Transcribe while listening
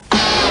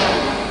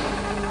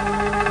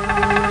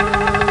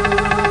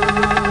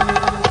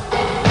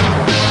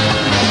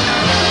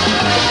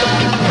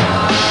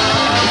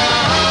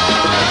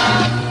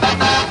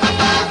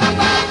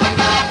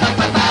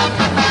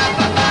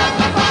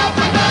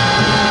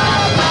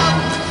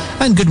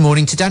And good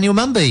morning to Daniel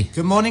Mumby.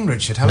 Good morning,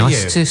 Richard. How are you?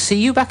 Nice to see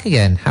you back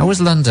again. How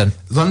was London?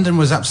 London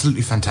was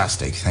absolutely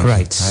fantastic. Thank you.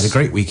 Great. I had a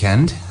great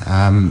weekend,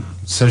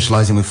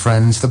 socialising with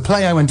friends. The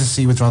play I went to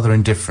see was rather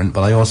indifferent,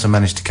 but I also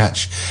managed to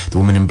catch The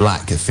Woman in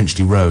Black at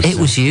Finchley Road. It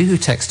was you who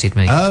texted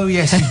me. Oh,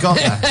 yes, you got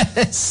that.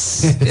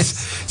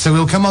 Yes. So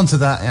we'll come on to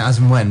that as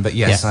and when, but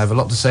yes, yeah. I have a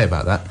lot to say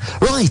about that.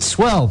 Right,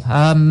 well,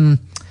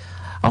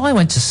 I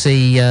went to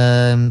see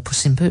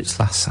Puss in Boots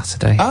last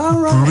Saturday. Oh,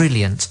 right.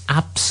 Brilliant.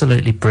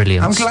 Absolutely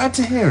brilliant. I'm glad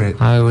to hear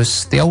it. I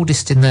was the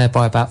oldest in there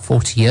by about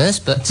 40 years,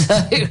 but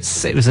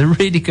it was a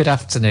really good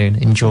afternoon.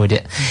 Enjoyed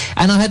it.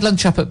 And I had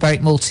lunch up at Berwick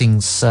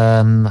Maltings.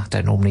 I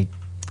don't normally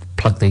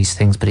plug these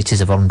things, but it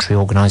is a voluntary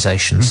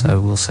organisation,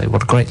 so we'll say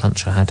what a great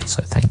lunch I had,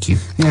 so thank you.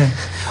 Yeah.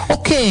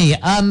 Okay,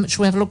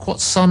 shall we have a look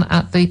what's on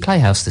at the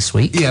Playhouse this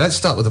week? Yeah, let's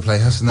start with the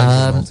Playhouse and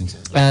then Maltings.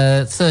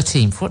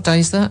 13th. What day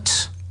is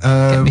that?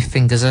 Get my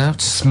fingers out.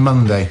 It's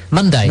Monday.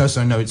 Monday?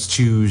 No, it's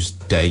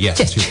Tuesday.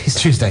 Yes,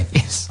 Tuesday.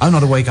 Yes. I'm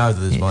not awake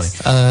either this morning.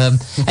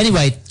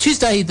 Anyway,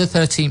 Tuesday the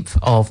 13th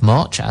of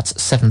March at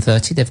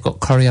 7:30, they've got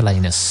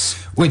Coriolanus.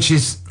 Which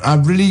is a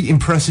really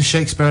impressive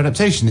Shakespeare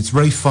adaptation. It's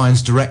Ralph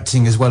Fiennes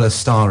directing as well as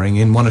starring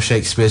in one of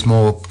Shakespeare's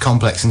more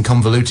complex and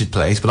convoluted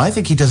plays, but I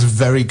think he does a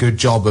very good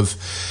job of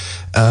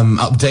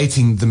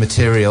updating the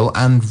material,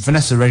 and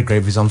Vanessa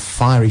Redgrave is on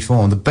fiery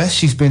form. The best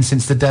she's been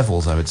since The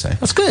Devils, I would say.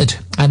 That's good.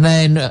 And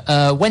then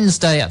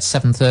Wednesday at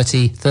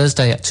 7:30,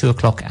 Thursday at 2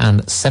 o'clock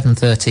and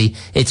 7:30,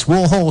 it's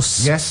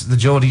Warhorse. Yes, the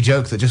Geordie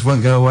joke that just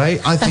won't go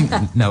away. I think,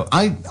 no,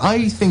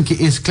 I think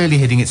it is clearly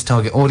hitting its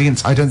target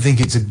audience. I don't think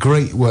it's a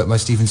great work by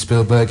Steven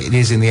Spielberg. It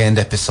is in the end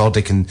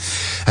episodic and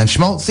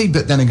schmaltzy,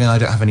 but then again, I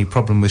don't have any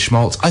problem with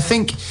schmaltz. I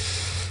think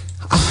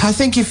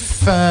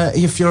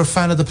if you're a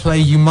fan of the play,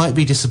 you might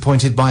be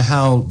disappointed by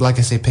how, like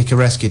I say,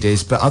 picaresque it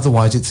is, but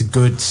otherwise it's a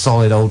good,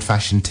 solid,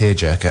 old-fashioned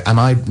tearjerker. And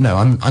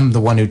I'm the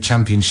one who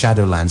champions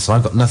Shadowlands, so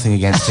I've got nothing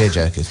against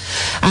tearjerkers.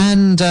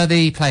 And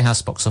the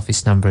Playhouse box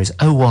office number is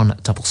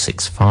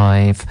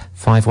 01665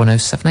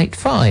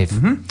 510785.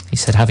 He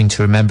said having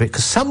to remember it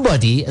because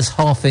somebody has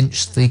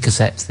half-inched the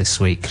Gazette this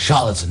week.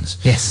 Charlatans.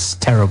 Yes,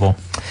 terrible.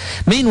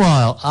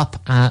 Meanwhile, up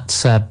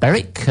at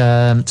Berwick,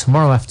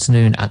 tomorrow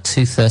afternoon at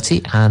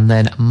 2:30, and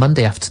then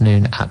Monday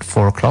afternoon at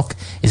 4 o'clock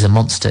is A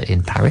Monster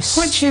in Paris.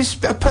 Which is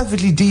a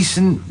perfectly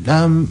decent,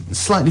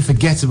 slightly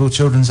forgettable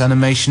children's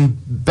animation.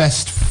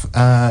 Best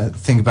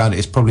thing about it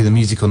is probably the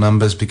musical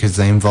numbers, because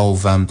they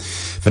involve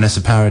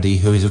Vanessa Paradis,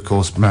 who is, of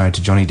course, married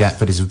to Johnny Depp,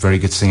 but is a very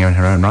good singer in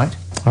her own right.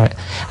 All right.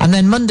 And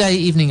then Monday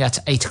evening at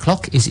 8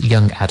 o'clock is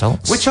Young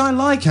Adults. Which I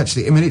like,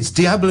 actually. I mean, it's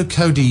Diablo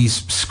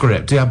Cody's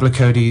script. Diablo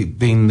Cody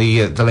being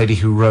the lady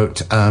who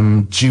wrote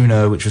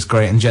Juno, which was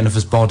great, and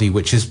Jennifer's Body,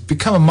 which has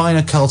become a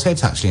minor cult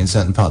hit, actually, in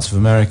certain parts of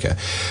America.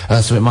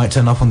 So it might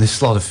turn up on this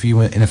slot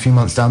in a few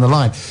months down the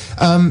line.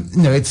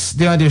 No, it's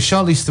the idea of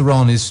Charlize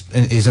Theron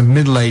is a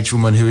middle-aged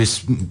woman who is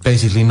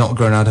basically not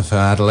grown out of her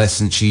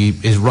adolescence. She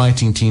is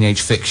writing teenage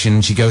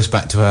fiction. She goes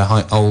back to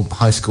her old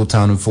high school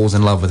town and falls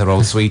in love with her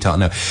old sweetheart.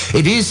 No,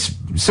 it is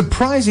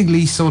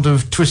surprisingly sort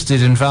of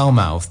twisted and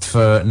foul-mouthed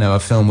for a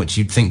film which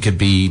you'd think could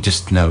be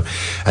just a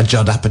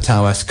Judd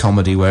Apatow-esque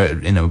comedy where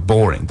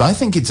boring. But I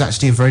think it's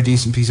actually a very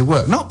decent piece of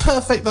work. Not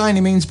perfect by any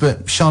means,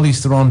 but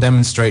Charlize Theron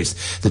demonstrates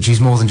that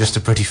she's more than just a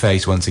pretty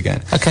face once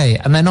again. Okay,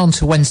 and then on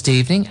to Wednesday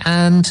evening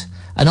and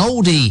an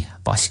oldie,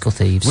 Bicycle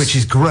Thieves. Which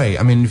is great.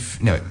 I mean,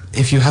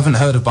 if you haven't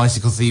heard of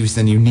Bicycle Thieves,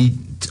 then you need,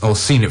 or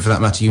seen it for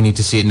that matter, you need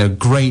to see it.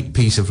 Great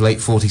piece of late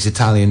 40s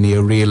Italian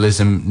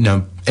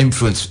neorealism,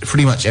 influence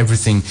pretty much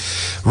everything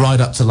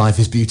right up to Life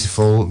is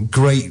Beautiful.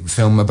 Great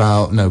film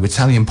about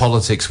Italian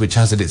politics, which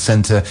has at its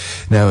centre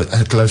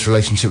a close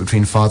relationship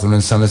between father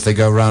and son as they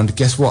go around,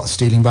 guess what,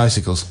 stealing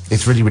bicycles.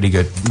 It's really, really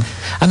good.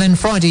 And then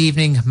Friday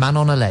evening, Man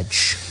on a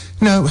Ledge.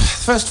 No,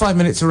 first 5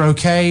 minutes are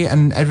okay,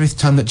 and every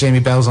time that Jamie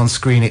Bell's on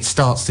screen it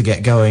starts to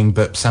get going,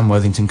 but Sam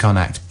Worthington can't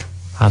act.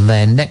 And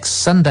then next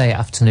Sunday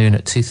afternoon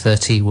at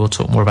 2:30, we'll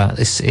talk more about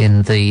this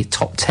in the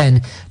top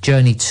 10,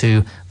 Journey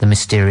to the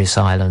Mysterious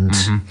Island.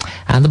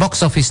 And the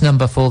box office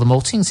number for the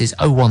Maltings is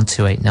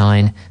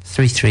 01289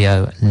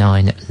 330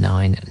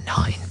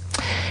 999.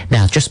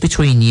 Now, just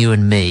between you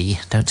and me,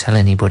 don't tell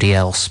anybody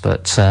else,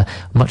 but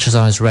much as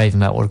I was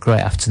raving about what a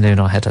great afternoon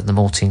I had at the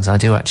Maltings, I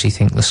do actually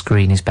think the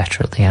screen is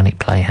better at the Annick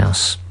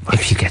Playhouse,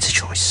 if you get a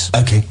choice.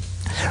 Okay.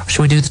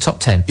 Shall we do the top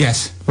 10?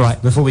 Yes.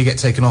 Right. Before we get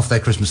taken off their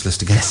Christmas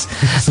list again.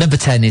 Yes. Number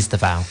 10 is The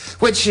Vow.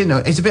 Which,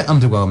 is a bit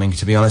underwhelming,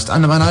 to be honest.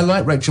 And I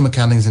like Rachel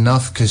McAdams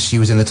enough, because she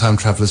was in The Time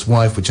Traveller's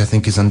Wife, which I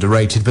think is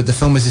underrated, but the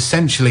film is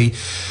essentially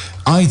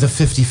either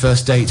 50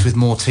 First Dates with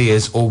more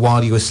tears or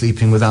While You Were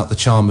Sleeping Without the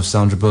Charm of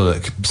Sandra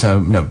Bullock. So,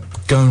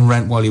 go and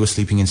rent While You Were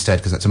Sleeping instead,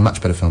 because that's a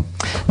much better film.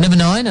 Number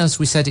 9, as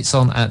we said, it's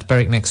on at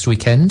Berwick next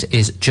weekend,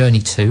 is Journey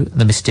to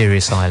the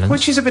Mysterious Island.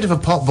 Which is a bit of a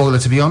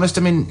potboiler, to be honest.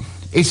 I mean,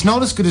 it's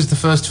not as good as the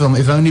first film,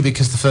 if only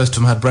because the first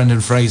film had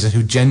Brendan Fraser,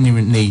 who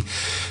genuinely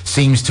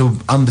seems to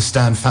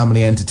understand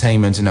family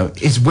entertainment,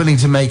 is willing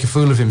to make a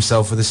fool of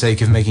himself for the sake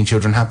of making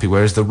children happy,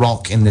 whereas The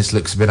Rock in this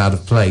looks a bit out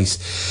of place.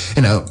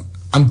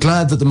 I'm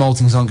glad that the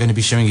Maltings aren't going to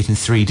be showing it in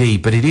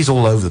 3D, but it is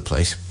all over the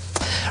place.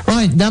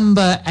 Right,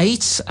 number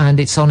 8, and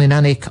it's on in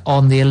Alnwick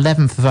on the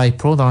 11th of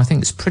April, though I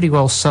think it's pretty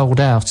well sold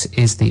out,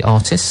 is The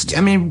Artist.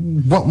 I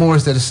mean, what more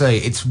is there to say?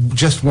 It's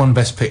just won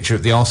Best Picture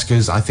at the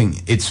Oscars. I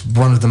think it's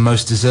one of the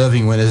most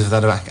deserving winners of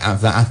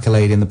that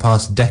accolade in the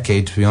past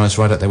decade, to be honest,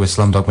 right up there with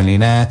Slumdog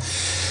Millionaire.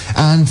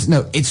 And,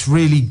 no, it's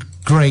really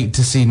great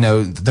to see,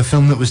 the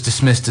film that was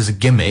dismissed as a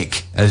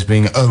gimmick, as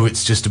being,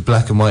 it's just a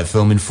black and white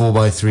film in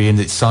 4:3 and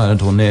it's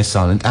silent or near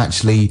silent,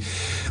 actually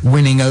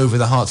winning over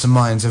the hearts and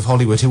minds of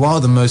Hollywood, who are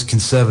the most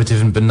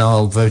conservative and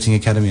banal voting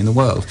academy in the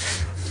world.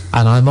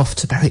 And I'm off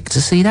to Berwick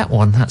to see that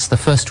one. That's the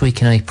first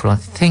week in April. I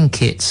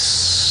think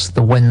it's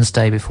the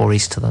Wednesday before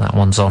Easter that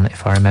one's on,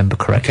 if I remember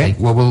correctly. Okay,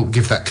 well, we'll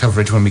give that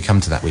coverage when we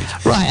come to that week.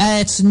 Right,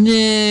 it's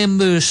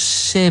number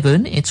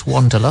 7. It's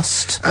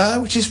Wanderlust.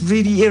 Which is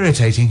really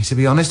irritating, to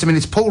be honest. I mean,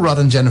 it's Paul Rudd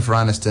and Jennifer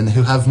Aniston,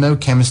 who have no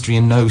chemistry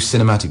and no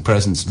cinematic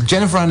presence.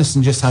 Jennifer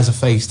Aniston just has a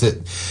face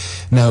that,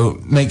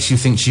 makes you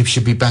think she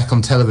should be back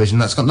on television.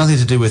 That's got nothing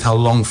to do with how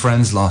long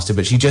Friends lasted,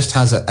 but she just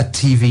has a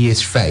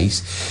TV-ish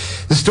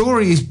face. The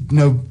story is,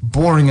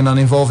 boring and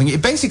uninvolving.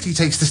 It basically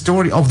takes the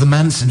story of the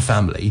Manson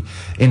family,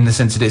 in the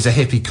sense that it's a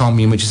hippie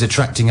commune which is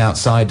attracting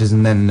outsiders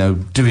and then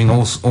doing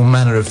all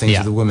manner of things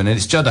to the women. And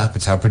it's Judd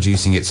Apatow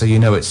producing it, so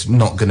it's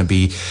not going to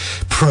be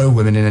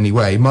pro-women in any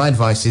way. My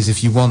advice is,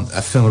 if you want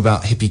a film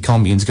about hippie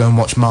communes, go and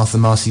watch Martha,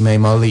 Marcy May,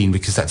 Marlene,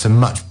 because that's a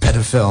much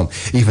better film,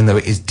 even though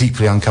it is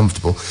deeply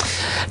uncomfortable.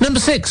 Number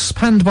 6,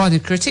 panned by the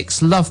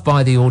critics, loved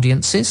by the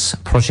audiences,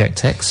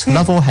 Project X.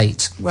 Love or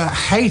hate? Well,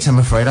 hate, I'm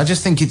afraid. I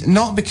just think it's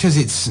not because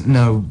it's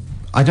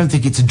I don't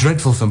think it's a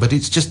dreadful film, but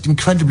it's just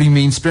incredibly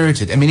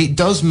mean-spirited. I mean, it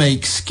does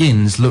make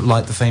Skins look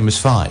like the famous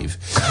Five.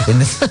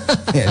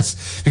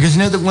 Yes. Because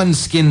that when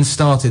Skins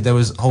started, there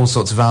was all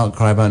sorts of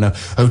outcry about,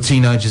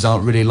 teenagers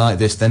aren't really like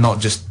this. They're not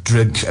just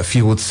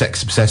drug-fueled,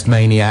 sex-obsessed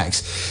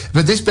maniacs.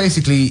 But this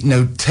basically,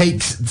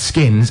 takes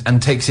Skins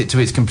and takes it to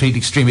its complete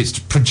extreme. It's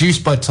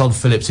produced by Todd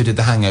Phillips, who did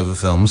the Hangover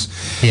films.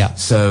 Yeah.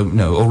 So,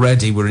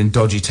 already we're in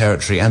dodgy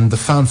territory, and the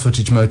found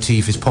footage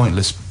motif is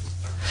pointless.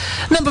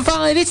 Number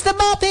 5, it's the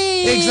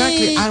Muppets!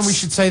 Exactly, and we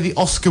should say the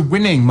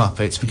Oscar-winning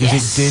Muppets, because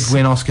it did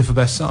win Oscar for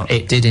Best Song.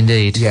 It did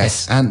indeed.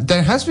 Yes, and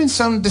there has been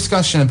some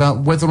discussion about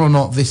whether or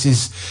not this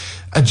is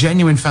a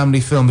genuine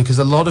family film, because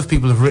a lot of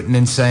people have written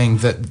in saying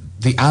that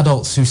the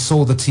adults who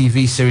saw the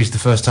TV series the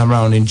first time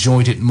around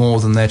enjoyed it more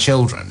than their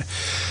children.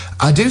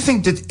 I do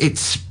think that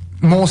it's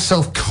more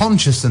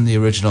self-conscious than the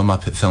original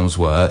Muppet films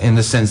were, in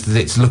the sense that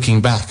it's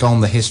looking back on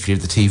the history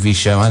of the TV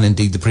show and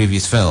indeed the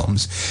previous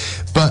films.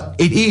 But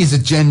it is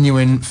a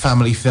genuine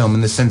family film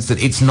in the sense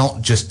that it's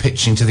not just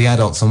pitching to the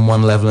adults on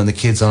one level and the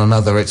kids on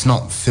another. It's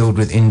not filled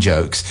with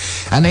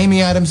in-jokes. And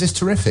Amy Adams is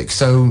terrific.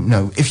 So,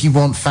 if you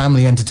want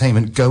family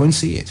entertainment, go and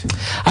see it.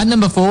 At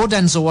number 4,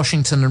 Denzel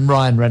Washington and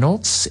Ryan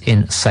Reynolds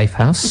in Safe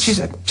House. Which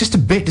is just a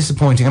bit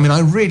disappointing. I mean,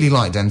 I really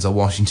like Denzel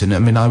Washington. I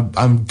mean, I'm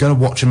going to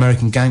watch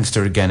American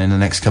Gangster again in the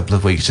next couple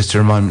of weeks, just to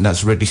remind me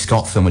that's a Ridley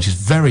Scott film, which is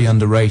very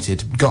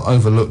underrated, got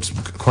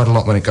overlooked quite a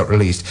lot when it got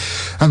released.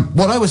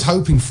 What I was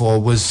hoping for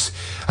was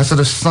a sort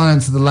of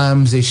Silence of the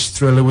Lambs-ish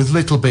thriller with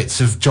little bits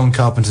of John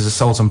Carpenter's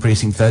Assault on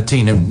Precinct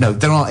 13. And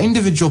there are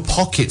individual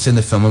pockets in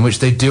the film in which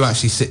they do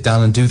actually sit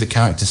down and do the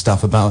character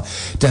stuff about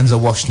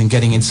Denzel Washington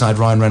getting inside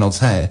Ryan Reynolds'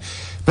 hair.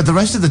 But the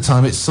rest of the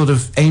time, it's sort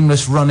of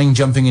aimless running,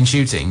 jumping and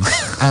shooting.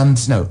 And,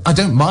 I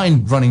don't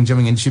mind running,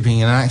 jumping and shooting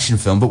in an action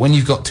film, but when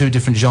you've got two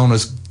different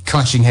genres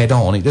clashing head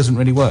on, it doesn't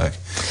really work.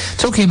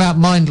 Talking about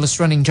mindless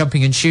running,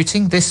 jumping and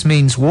shooting, This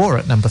Means War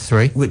at number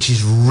 3. Which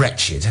is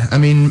wretched. I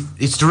mean,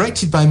 it's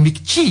directed by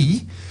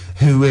McGee,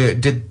 who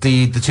did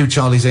the two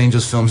Charlie's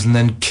Angels films and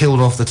then killed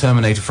off the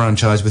Terminator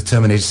franchise with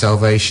Terminator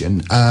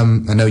Salvation. I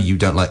know you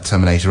don't like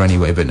Terminator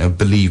anyway, but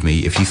believe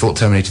me, if you thought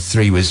Terminator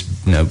 3 was,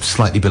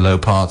 slightly below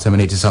par,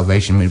 Terminator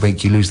Salvation would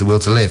make you lose the will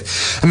to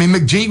live. I mean,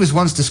 McGee was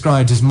once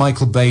described as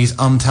Michael Bay's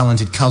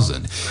untalented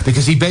cousin,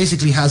 because he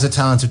basically has a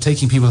talent of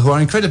taking people who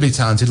are incredibly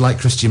talented, like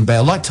Christian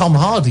Bale, like Tom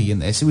Hardy in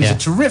this, who is a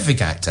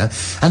terrific actor,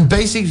 and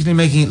basically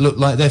making it look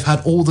like they've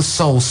had all the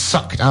soul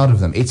sucked out of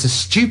them. It's a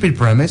stupid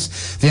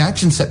premise. The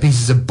action set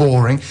pieces are boring,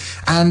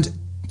 and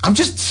I'm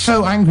just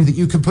so angry that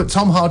you could put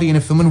Tom Hardy in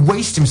a film and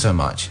waste him so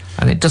much.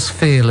 And it does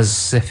feel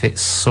as if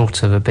it's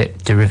sort of a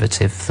bit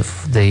derivative,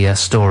 the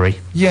story.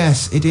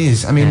 Yes, it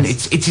is. I mean,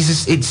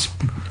 it's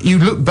you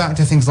look back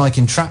to things like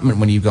Entrapment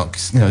when you've got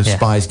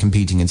spies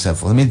competing and so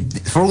forth. I mean,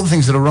 for all the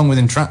things that are wrong with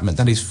Entrapment,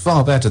 that is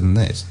far better than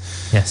this.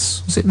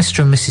 Yes. Was it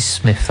Mr. and Mrs.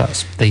 Smith?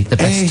 That's the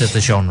best of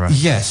the genre.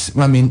 Yes.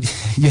 I mean,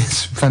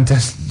 yes,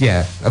 fantastic.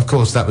 Yeah, of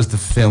course, that was the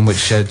film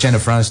which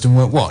Jennifer Aniston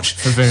won't watch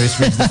for various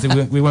reasons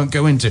that we won't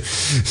go into.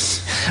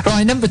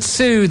 Right, number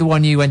 2, the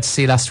one you went to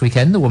see last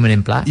weekend, The Woman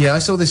in Black. Yeah, I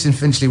saw this in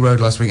Finchley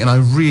Road last week, and I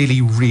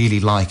really, really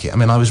like it. I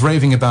mean, I was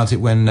raving about it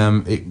when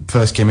it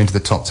first came into the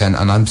top 10,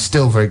 and I'm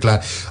still very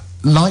glad.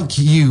 like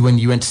you, when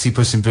you went to see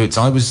Puss in Boots,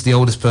 I was the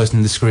oldest person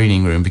in the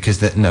screening room because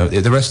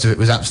the rest of it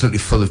was absolutely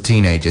full of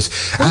teenagers.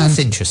 Well, that's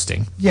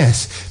interesting.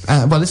 Yes.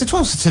 Well, it's a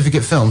 12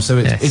 certificate film, so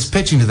it's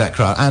pitching to that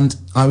crowd. And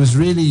I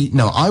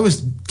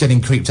was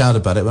getting creeped out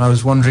about it when I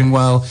was wondering,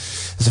 well,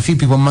 there's a few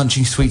people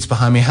munching sweets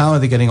behind me. How are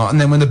they getting on?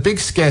 And then when the big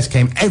scares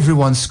came,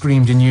 everyone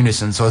screamed in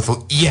unison. So I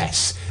thought,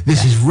 yes,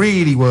 this is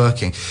really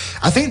working.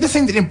 I think the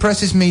thing that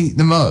impresses me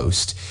the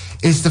most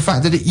is the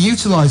fact that it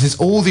utilises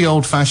all the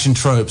old-fashioned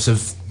tropes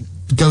of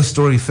ghost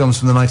story films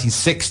from the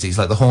 1960s,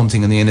 like The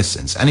Haunting and The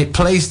Innocents, and it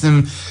plays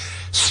them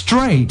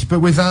straight, but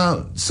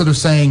without sort of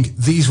saying,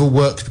 these will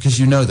work because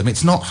you know them.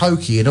 It's not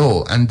hokey at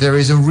all, and there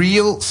is a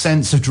real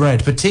sense of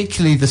dread,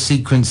 particularly the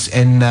sequence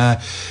in the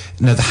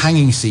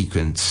hanging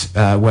sequence,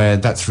 where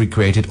that's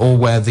recreated, or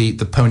where the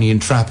pony and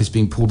trap is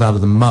being pulled out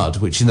of the mud,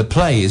 which in the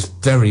play is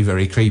very,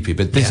 very creepy,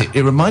 but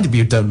it reminded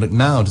me of Don't Look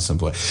Now to some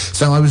point.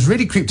 So I was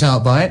really creeped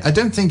out by it. I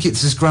don't think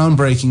it's as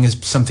groundbreaking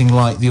as something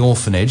like The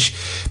Orphanage,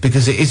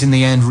 because it is in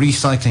the end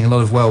recycling a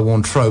lot of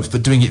well-worn tropes,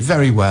 but doing it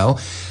very well.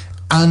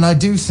 And I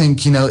do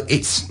think,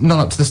 it's not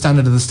up to the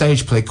standard of the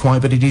stage play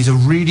quite, but it is a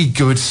really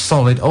good,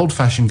 solid,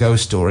 old-fashioned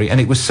ghost story.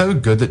 And it was so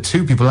good that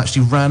 2 people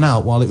actually ran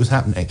out while it was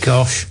happening.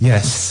 Gosh.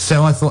 Yes.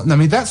 So I thought,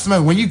 that's the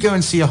moment. When you go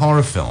and see a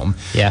horror film,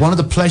 one of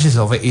the pleasures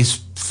of it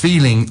is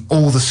feeling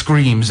all the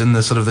screams and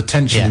the sort of the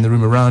tension in the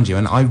room around you.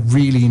 And I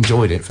really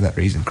enjoyed it for that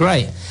reason.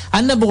 Great.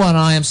 And number 1,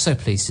 I am so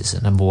pleased it's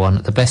at number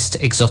 1, the Best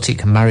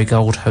Exotic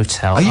Marigold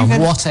Hotel.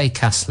 And what a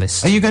cast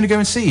list. Are you going to go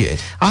and see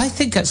it? I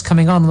think that's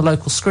coming on the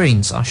local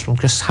screens. I shall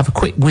just have a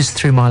quick whiz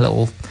through my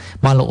little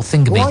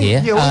thingamy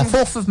here.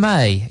 4th of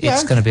May,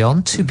 it's going to be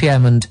on, 2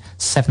 p.m. and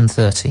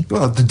 7:30.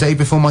 Well, the day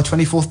before my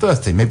 24th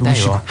birthday. Maybe we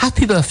should.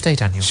 Happy birthday,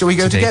 Daniel. Shall we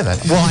go together?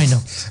 Why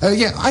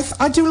not?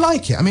 I do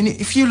like it. I mean,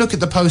 if you look at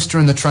the poster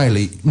and the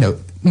trailer,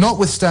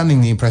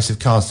 notwithstanding the impressive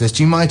cast list,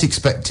 you might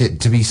expect it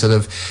to be sort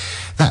of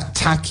that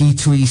tacky,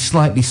 twee,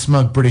 slightly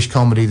smug British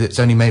comedy that's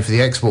only made for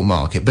the export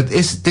market. But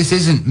this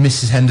isn't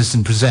Mrs.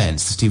 Henderson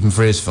Presents, the Stephen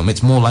Frears film.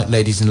 It's more like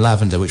Ladies in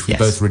Lavender, which we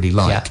both really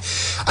like. Yeah.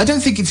 I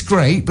don't think it's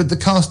great, but the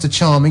cast are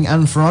charming,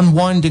 and for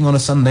unwinding on a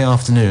Sunday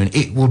afternoon,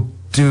 it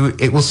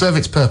will serve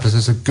its purpose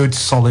as a good,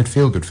 solid,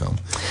 feel-good film.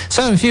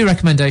 So, a few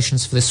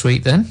recommendations for this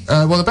week, then.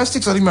 Well, The Best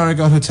Exotic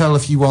Marigold Hotel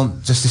if you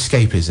want just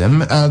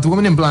escapism, The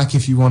Woman in Black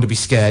if you want to be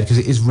scared, because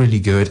it is really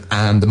good,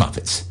 and The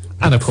Muppets.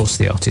 And, of course,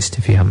 The Artist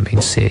if you haven't been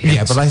to see it yet.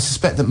 Yeah, but I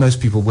suspect that most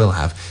people will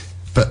have.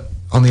 But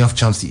on the off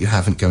chance that you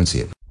haven't, go and see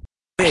it.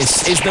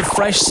 This is the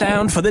fresh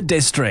sound for the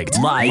district.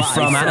 Live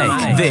from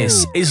Alnwick.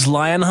 This is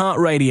Lionheart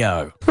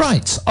Radio.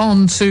 Right,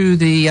 on to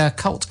the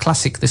cult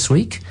classic this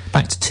week.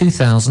 Back to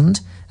 2000...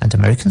 and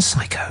American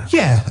Psycho.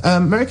 Yeah,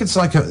 American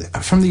Psycho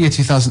from the year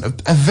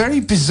 2000. A very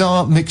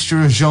bizarre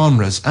mixture of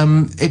genres.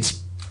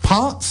 It's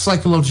part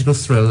psychological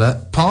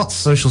thriller, part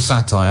social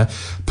satire,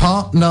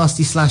 part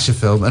nasty slasher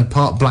film, and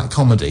part black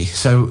comedy.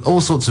 So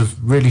all sorts of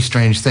really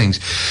strange things.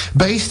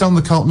 Based on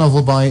the cult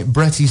novel by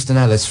Bret Easton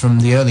Ellis from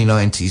the early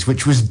 90s,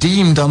 which was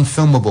deemed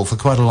unfilmable for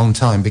quite a long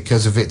time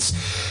because of its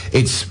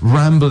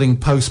rambling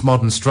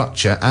postmodern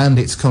structure and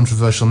its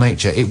controversial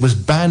nature. It was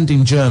banned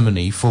in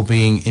Germany for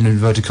being, in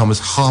inverted commas,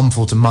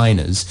 harmful to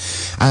minors.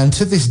 And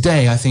to this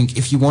day, I think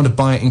if you want to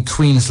buy it in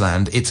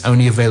Queensland, it's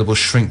only available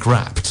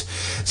shrink-wrapped.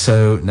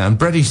 So now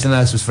Bret Easton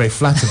Ellis was very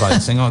flattered by it,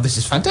 saying, "Oh, this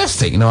is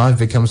fantastic. I've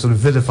become sort of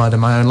vilified in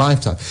my own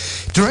lifetime."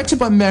 Directed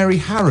by Mary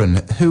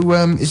Harron, who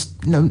is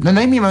a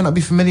name you might not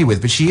be familiar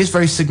with, but she is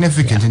very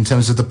significant in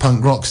terms of the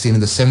punk rock scene in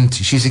the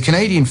 70s. She's a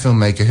Canadian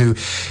filmmaker who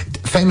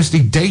famously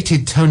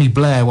dated Tony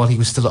Blair while he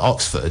was still at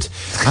Oxford,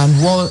 and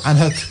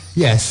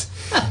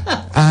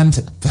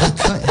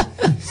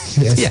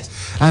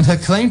And her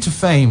claim to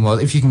fame, well,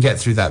 if you can get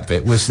through that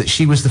bit, was that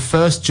she was the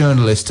first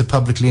journalist to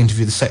publicly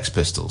interview the Sex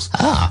Pistols.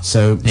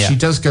 So she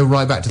does go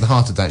right back to the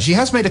heart of that. She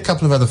has made a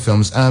couple of other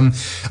films.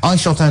 I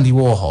Shot Andy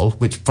Warhol,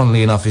 which,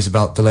 funnily enough, is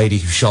about the lady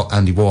who shot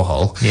Andy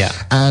Warhol. Yeah.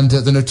 And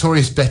The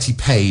Notorious Betty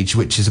Page,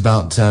 which is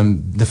about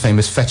the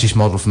famous fetish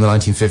model from the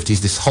 1950s,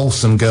 this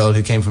wholesome girl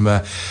who came from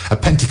a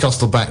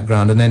Pentecostal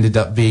background and ended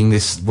up being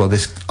this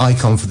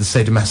icon for the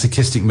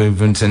sadomasochistic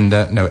movement and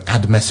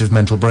had a massive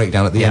mental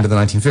breakdown at the end of the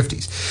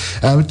 1950s.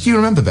 Do you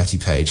remember Betty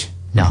Page?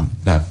 No.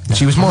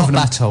 She was more I'm of an...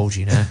 not that old,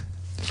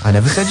 I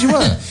never said you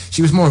were.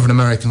 She was more of an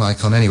American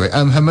icon anyway.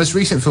 Her most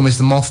recent film is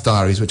The Moth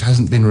Diaries, which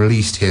hasn't been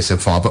released here so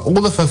far, but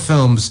all of her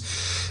films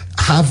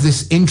have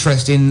this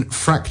interest in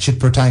fractured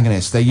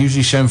protagonists. They're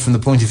usually shown from the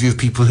point of view of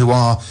people who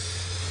are...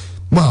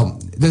 Well,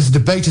 there's a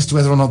debate as to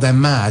whether or not they're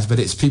mad, but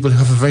it's people who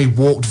have a very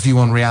warped view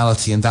on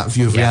reality, and that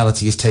view of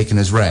reality is taken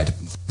as read.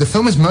 The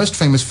film is most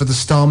famous for the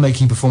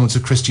star-making performance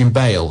of Christian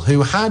Bale,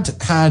 who had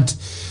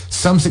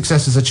some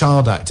success as a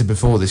child actor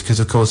before this, because,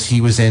 of course,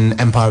 he was in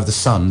Empire of the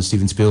Sun,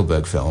 Steven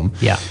Spielberg film,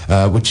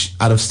 which,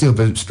 out of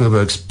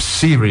Spielberg's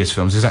serious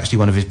films, is actually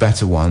one of his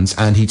better ones,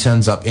 and he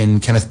turns up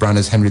in Kenneth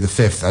Branagh's Henry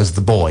V as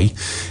the boy,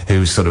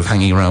 who's sort of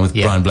hanging around with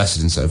Brian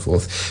Blessed and so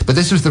forth. But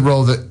this was the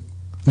role that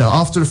No,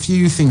 after a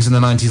few things in the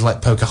 90s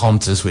like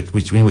Pocahontas,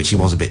 in which he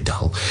was a bit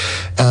dull,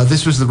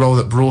 this was the role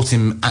that brought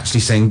him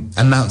actually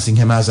announcing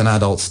him as an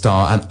adult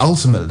star, and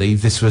ultimately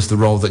this was the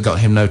role that got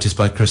him noticed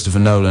by Christopher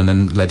Nolan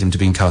and led him to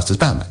being cast as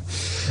Batman.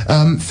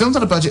 Filmed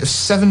on a budget of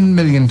 $7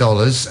 million,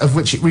 of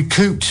which it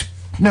recouped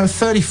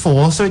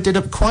 34, so it did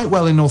up quite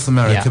well in North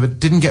America, but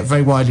didn't get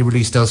very widely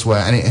released elsewhere,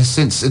 and it has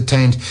since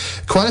attained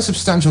quite a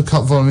substantial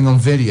cult following on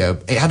video.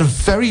 It had a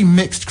very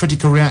mixed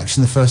critical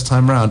reaction the first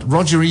time round.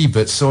 Roger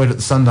Ebert saw it at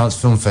the Sundance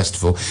Film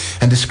Festival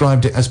and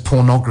described it as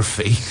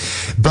pornography,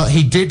 but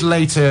he did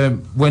later,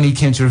 when he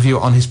came to review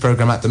it on his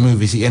programme At the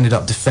Movies, he ended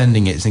up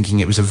defending it,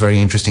 thinking it was a very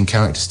interesting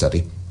character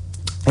study.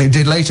 It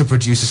did later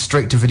produce a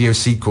straight-to-video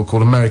sequel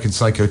called American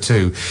Psycho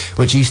 2,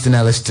 which Easton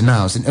Ellis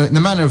denounced. In the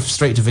manner of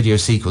straight-to-video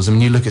sequels, I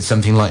mean, you look at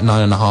something like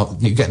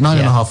 9.5, you get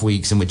 9.5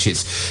 weeks in which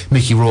it's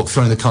Mickey Rourke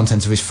throwing the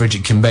contents of his fridge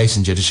at Kim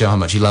Basinger to show how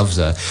much he loves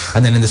her.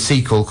 And then in the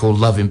sequel called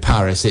Love in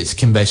Paris, it's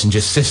Kim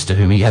Basinger's sister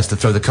whom he has to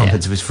throw the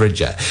contents of his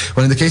fridge at.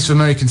 Well, in the case of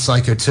American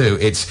Psycho 2,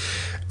 it's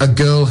a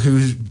girl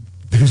whose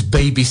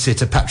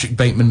babysitter Patrick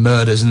Bateman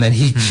murders, and then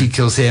she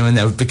kills him, and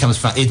then becomes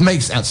fat. It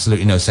makes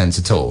absolutely no sense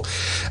at all.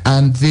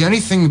 And the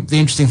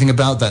interesting thing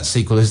about that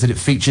sequel is that it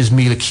features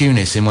Mila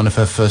Kunis in one of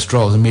her first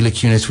roles, and Mila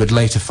Kunis would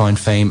later find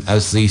fame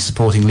as the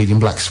supporting lead in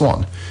Black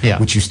Swan,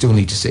 which you still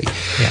need to see.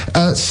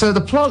 So the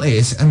plot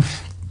is...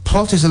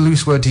 plot is a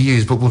loose word to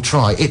use, but we'll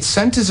try. It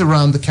centres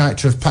around the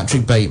character of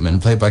Patrick Bateman,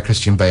 played by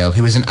Christian Bale,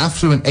 who is an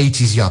affluent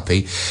 80s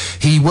yuppie.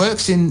 He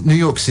works in New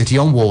York City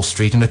on Wall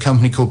Street in a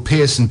company called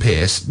Pierce &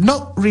 Pierce,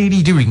 not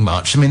really doing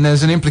much. I mean,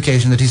 there's an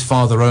implication that his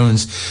father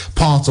owns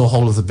part or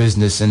whole of the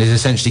business and is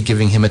essentially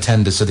giving him a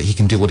tender so that he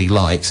can do what he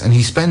likes. And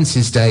he spends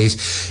his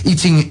days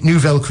eating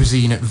nouvelle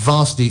cuisine at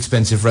vastly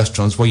expensive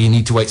restaurants where you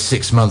need to wait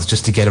 6 months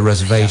just to get a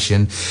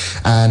reservation,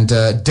 and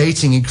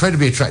dating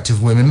incredibly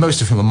attractive women,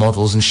 most of whom are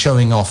models, and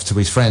showing off to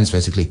his friends,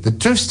 basically. The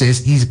truth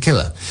is, he's a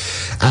killer.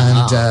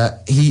 And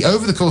he,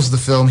 over the course of the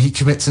film, he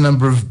commits a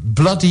number of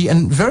bloody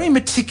and very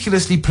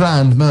meticulously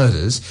planned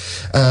murders,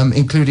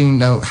 including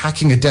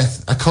hacking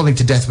a colleague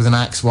to death with an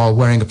axe while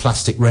wearing a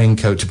plastic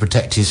raincoat to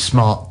protect his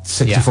smart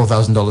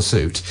 $64,000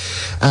 suit.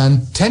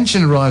 And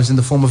tension arrives in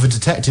the form of a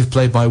detective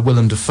played by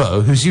Willem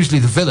Dafoe, who's usually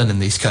the villain in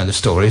these kind of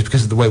stories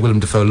because of the way Willem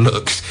Dafoe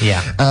looks,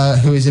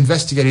 who is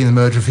investigating the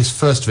murder of his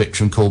first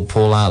victim, called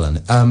Paul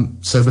Allen.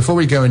 So before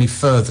we go any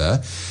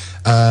further,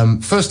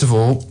 first of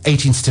all,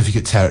 18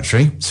 certificate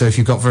territory, so if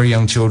you've got very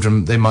young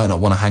children, they might not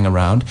want to hang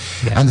around.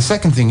 And the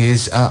second thing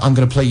is, I'm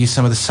going to play you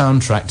some of the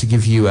soundtrack to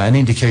give you an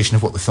indication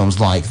of what the film's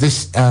like.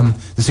 This, the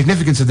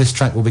significance of this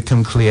track will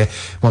become clear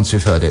once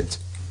we've heard it.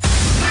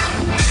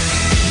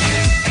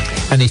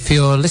 And if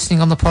you're listening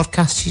on the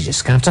podcast, you're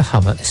just going to have to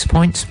hum at this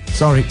point.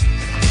 Sorry.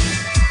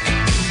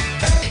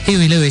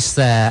 Huey Lewis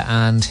there,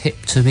 and Hip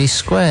to Be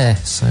Square.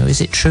 So is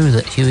it true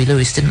that Huey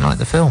Lewis didn't like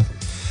the film?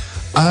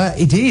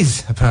 It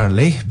is,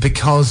 apparently,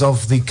 because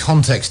of the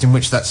context in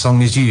which that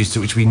song is used,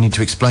 which we need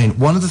to explain.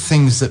 One of the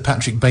things that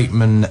Patrick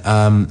Bateman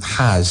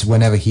has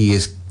whenever he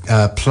is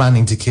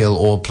planning to kill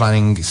or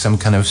planning some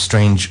kind of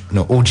strange,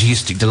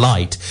 orgiastic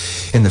delight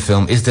in the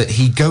film is that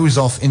he goes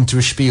off into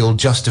a spiel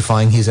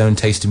justifying his own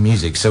taste in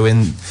music. So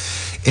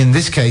in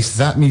this case,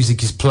 that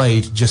music is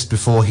played just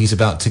before he's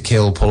about to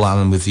kill Paul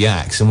Allen with the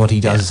axe, and what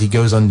he does is he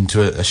goes on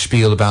into a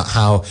spiel about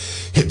how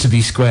Hip to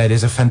Be Squared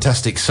is a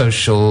fantastic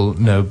social,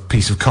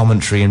 piece of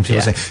commentary, and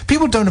people say,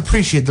 people don't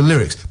appreciate the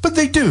lyrics, but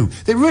they do.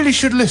 They really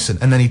should listen.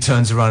 And then he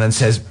turns around and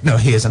says, no,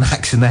 here's an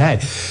axe in the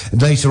head.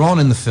 Later on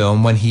in the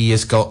film, when he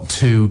has got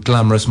two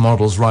glamorous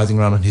models writhing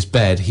around on his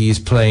bed, he is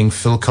playing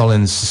Phil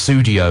Collins'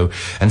 Studio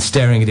and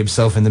staring at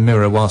himself in the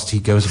mirror whilst he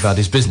goes about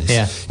his business.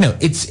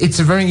 It's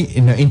a very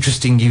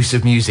interesting use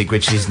of music,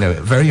 which is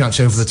very much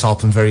over the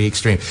top and very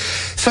extreme.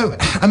 So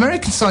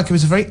American Psycho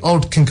is a very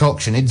odd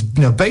concoction. It's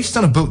based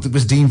on a book that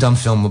was deemed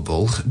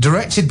unfilmable,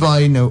 directed by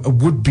a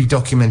would-be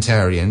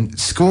documentarian,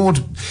 scored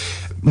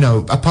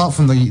apart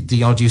from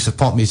the odd use of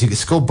pop music,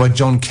 it's scored by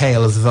John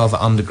Cale of the Velvet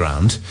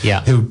Underground,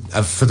 who,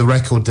 for the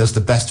record, does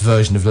the best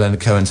version of Leonard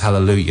Cohen's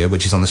Hallelujah,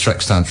 which is on the Shrek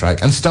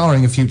soundtrack, and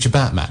starring a future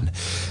Batman.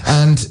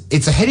 And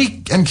it's a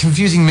heady and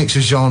confusing mix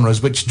of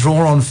genres, which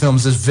draw on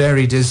films as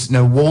varied as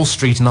Wall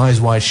Street and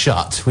Eyes Wide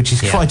Shut, which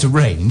is quite a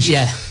range.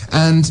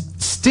 And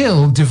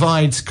still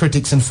divides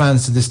critics and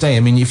fans to this day.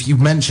 I mean, if you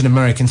mention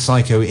American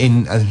Psycho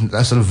in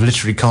a sort of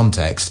literary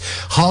context,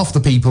 half the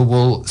people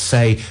will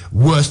say,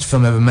 worst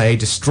film ever made,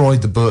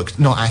 destroyed the book,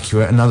 not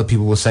accurate, and other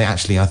people will say,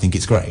 actually, I think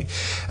it's great.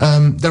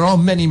 There are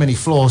many, many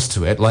flaws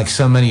to it, like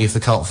so many of the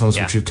cult films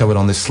which we've covered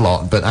on this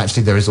slot, but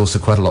actually there is also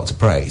quite a lot to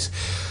praise.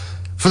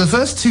 For the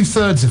first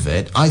two-thirds of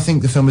it, I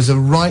think the film is a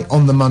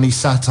right-on-the-money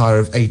satire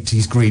of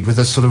 80s greed with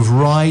a sort of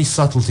wry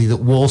subtlety that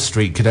Wall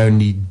Street could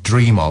only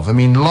dream of. I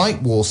mean,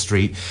 like Wall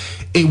Street,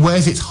 it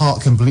wears its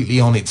heart completely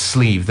on its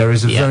sleeve. There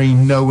is a very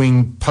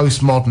knowing,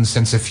 postmodern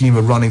sense of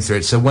humour running through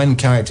it. So when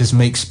characters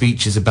make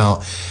speeches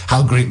about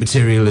how great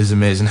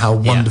materialism is and how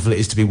wonderful it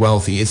is to be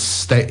wealthy, it's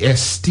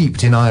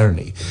steeped in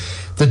irony.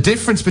 The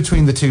difference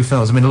between the two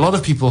films, I mean, a lot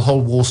of people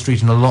hold Wall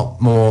Street in a lot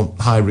more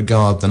high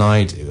regard than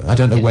I do. I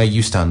don't know where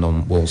you stand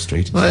on Wall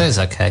Street. Well, it is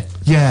okay.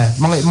 Yeah,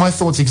 my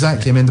thoughts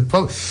exactly. I mean,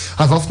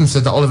 I've often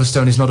said that Oliver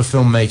Stone is not a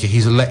filmmaker,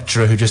 he's a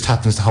lecturer who just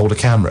happens to hold a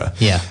camera.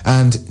 Yeah.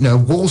 And,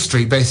 Wall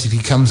Street basically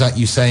comes at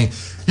you saying,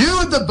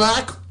 you at the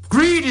back,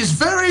 greed is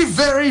very,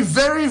 very,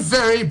 very,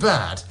 very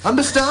bad.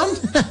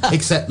 Understand?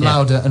 Except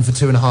louder and for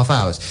 2.5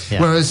 hours. Yeah.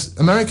 Whereas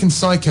American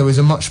Psycho is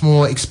a much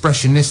more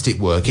expressionistic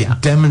work.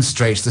 It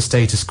demonstrates the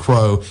status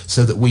quo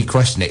so that we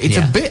question it. It's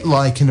a bit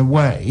like, in a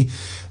way,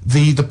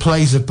 the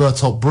plays of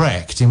Bertolt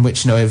Brecht, in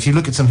which, if you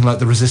look at something like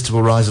The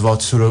Resistible Rise of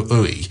Arturo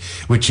Ui,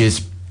 which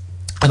is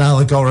an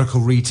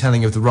allegorical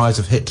retelling of the rise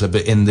of Hitler,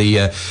 but in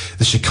the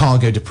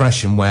Chicago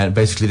Depression, where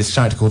basically this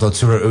character called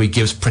Arturo Ui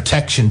gives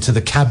protection to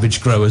the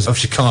cabbage growers of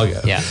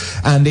Chicago. Yeah.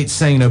 And it's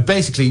saying,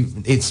 basically,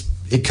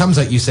 it comes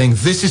at you saying,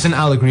 this is an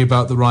allegory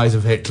about the rise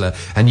of Hitler,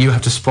 and you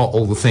have to spot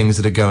all the things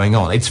that are going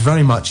on. It's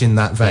very much in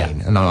that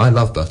vein, and I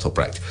love Bertolt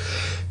Brecht.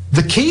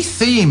 The key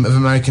theme of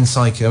American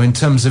Psycho, in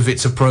terms of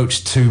its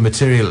approach to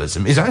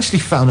materialism, is actually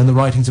found in the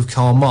writings of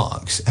Karl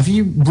Marx. Have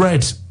you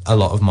read a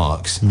lot of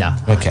Marx? No.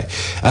 Okay.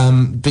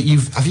 But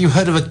have you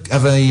heard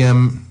of a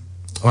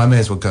I may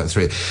as well go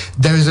through it.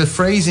 There is a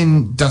phrase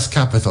in Das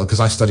Kapital, because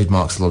I studied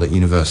Marx a lot at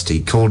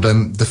university, called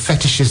the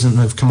fetishism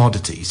of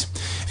commodities.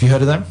 Have you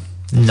heard of that?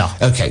 No.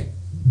 Okay.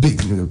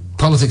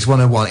 Politics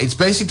 101. It's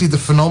basically the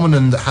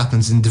phenomenon that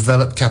happens in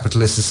developed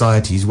capitalist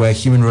societies where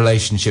human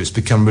relationships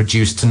become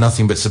reduced to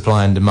nothing but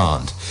supply and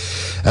demand.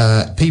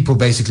 People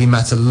basically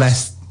matter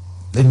less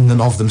in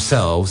and of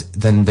themselves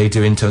than they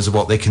do in terms of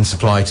what they can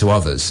supply to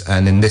others,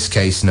 and in this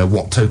case,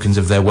 what tokens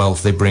of their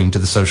wealth they bring to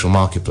the social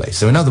marketplace.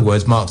 So in other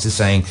words, Marx is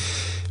saying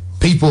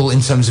people, in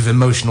terms of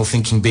emotional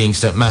thinking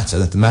beings, don't matter.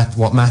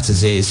 What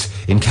matters is,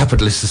 in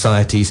capitalist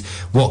societies,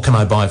 what can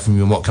I buy from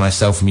you and what can I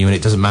sell from you, and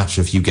it doesn't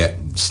matter if you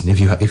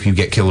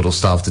get killed or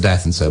starved to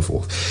death and so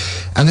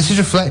forth. And this is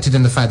reflected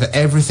in the fact that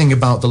everything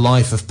about the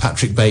life of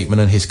Patrick Bateman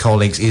and his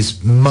colleagues is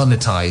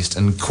monetized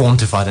and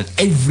quantified, and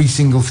every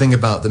single thing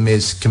about them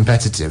is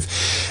competitive.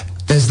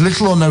 There's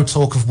little or no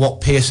talk of what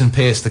Pierce &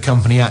 Pierce, the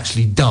company,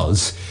 actually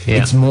does.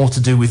 Yeah. It's more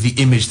to do with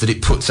the image that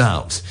it puts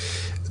out.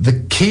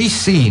 The key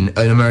scene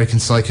in American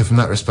Psycho from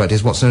that respect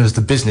is what's known as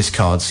the business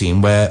card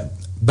scene, where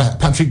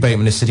Patrick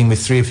Bateman is sitting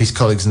with 3 of his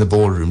colleagues in the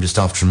boardroom just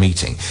after a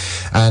meeting,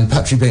 and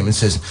Patrick Bateman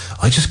says,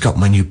 I just got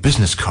my new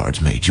business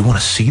cards made, do you want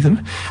to see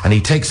them? And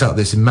he takes out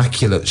this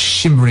immaculate,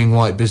 shimmering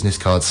white business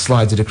card,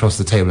 slides it across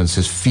the table and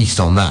says, feast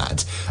on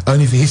that,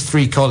 only for his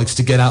 3 colleagues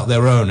to get out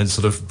their own and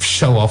sort of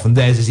show off, and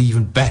theirs is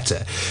even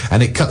better.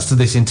 And it cuts to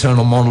this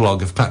internal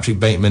monologue of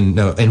Patrick Bateman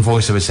in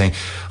voiceover saying,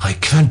 I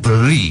can't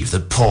believe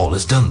that Paul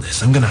has done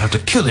this, I'm going to have to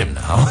kill him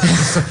now.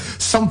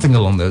 Something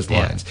along those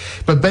lines.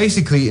 Yeah. But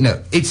basically,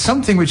 it's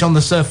something which on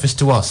the surface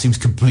to us seems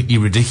completely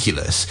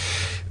ridiculous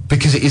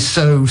because it is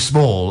so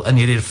small and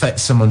yet it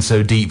affects someone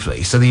so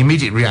deeply. So the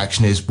immediate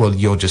reaction is, well,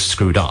 you're just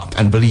screwed up.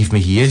 And believe me,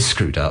 he is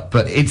screwed up.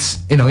 But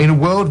it's, in a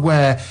world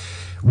where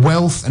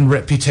wealth and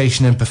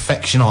reputation and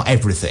perfection are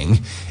everything,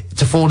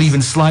 to fall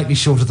even slightly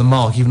short of the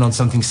mark, even on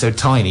something so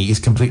tiny, is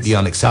completely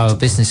unacceptable. Oh,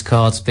 business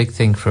cards, big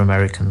thing for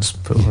Americans.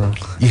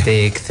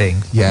 Big thing.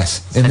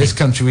 Yes. In this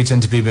country, we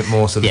tend to be a bit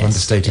more sort of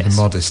understated and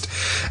modest.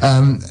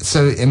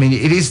 So, I mean,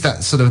 it is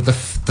that sort of the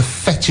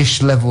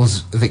fetish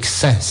levels of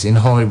excess in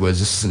Hollywood,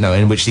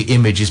 in which the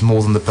image is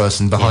more than the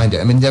person behind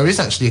it. I mean, there is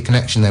actually a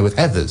connection there with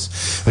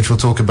Heathers, which we'll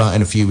talk about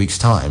in a few weeks'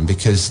 time,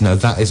 because,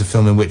 that is a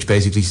film in which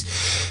basically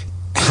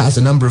has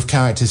a number of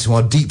characters who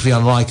are deeply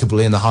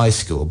unlikable in the high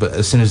school, but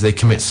as soon as they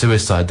commit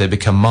suicide, they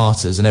become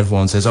martyrs, and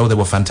everyone says, oh, they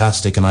were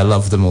fantastic, and I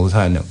love them all the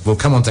time. No, we'll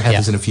come on to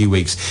Heathers in a few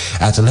weeks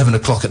at 11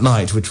 o'clock at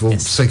night, which we'll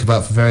speak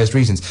about for various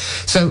reasons.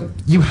 So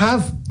you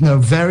have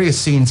various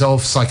scenes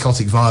of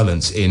psychotic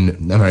violence in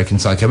American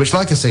Psycho, which,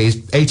 like I say,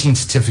 is 18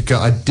 certificate.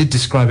 I did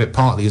describe it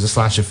partly as a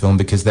slasher film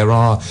because there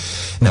are,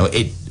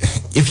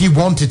 if you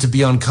wanted to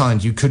be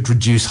unkind, you could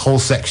reduce whole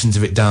sections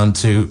of it down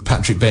to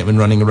Patrick Bateman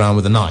running around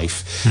with a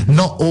knife.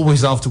 Not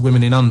always after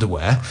women in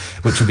underwear,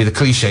 which would be the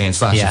cliche in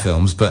slasher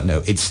films, but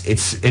no, it's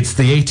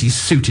the 80s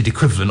suited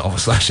equivalent of a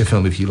slasher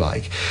film, if you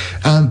like.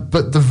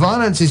 But the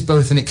violence is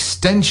both an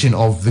extension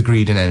of the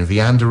greed and envy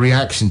and a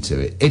reaction to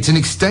it. It's an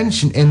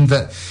extension in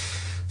that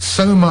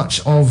so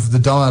much of the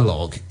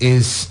dialogue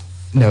is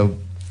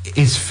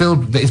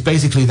filled, it's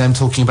basically them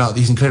talking about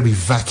these incredibly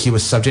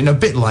vacuous subjects, a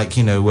bit like,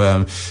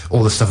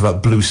 all the stuff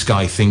about blue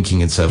sky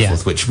thinking and so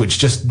forth, which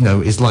just,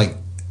 is like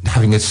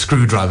having a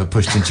screwdriver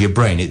pushed into your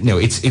brain.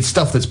 It's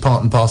stuff that's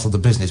part and parcel of the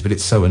business, but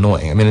it's so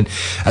annoying. I mean,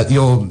 at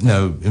your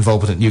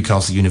involvement at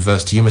Newcastle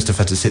University, you must have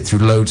had to sit through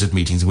loads of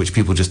meetings in which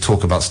people just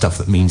talk about stuff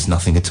that means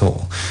nothing at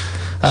all.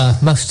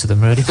 Most of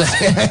them, really.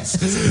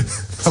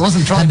 Yes. I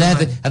wasn't trying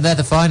and they're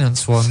the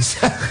finance ones.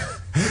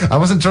 I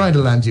wasn't trying to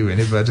land you in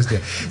it, but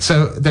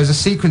So there's a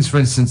sequence, for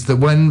instance, that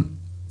when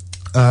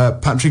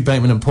Patrick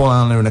Bateman and Paul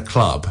Allen are in a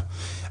club,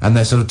 and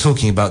they're sort of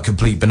talking about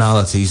complete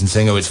banalities and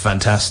saying, oh, it's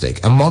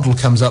fantastic. A model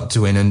comes up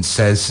to him and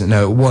says,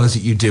 no, what is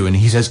it you do? And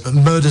he says,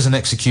 murders and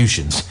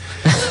executions.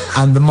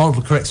 And the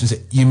model corrects him and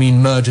says, you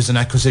mean mergers and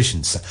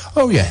acquisitions?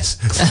 Oh, yes.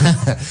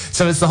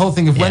 So it's the whole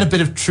thing of when a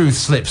bit of truth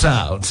slips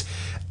out,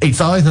 it's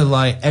either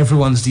like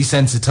everyone's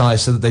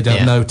desensitized so that they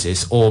don't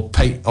notice, or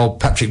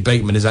Patrick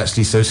Bateman is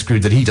actually so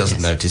screwed that he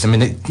doesn't notice. I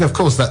mean, of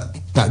course,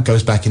 that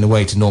goes back in a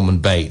way to Norman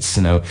Bates,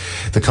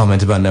 the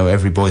comment about, no,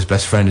 every boy's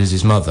best friend is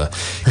his mother.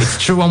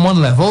 It's true on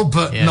one level,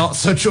 but not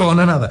so true on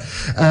another.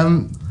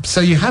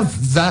 So you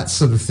have that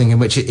sort of thing in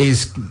which it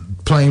is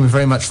playing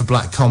very much for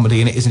black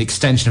comedy, and it is an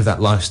extension of that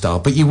lifestyle.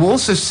 But you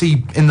also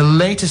see, in the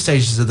later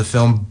stages of the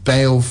film,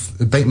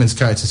 Bateman's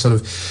character sort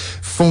of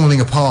falling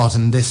apart,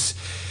 and this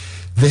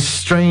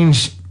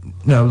strange,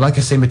 like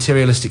I say,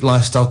 materialistic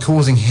lifestyle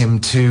causing him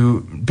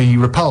to be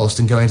repulsed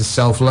and go into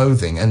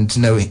self-loathing. And,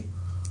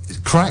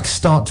 cracks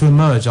start to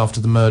emerge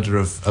after the murder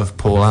of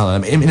Paul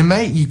Allen. In a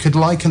way, you could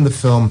liken the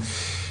film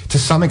to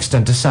some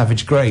extent to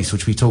Savage Grace,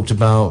 which we talked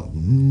about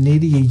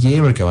nearly a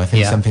year ago, I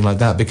think, something like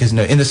that. Because,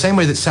 in the same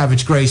way that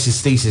Savage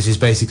Grace's thesis is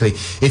basically,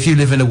 if you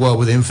live in a world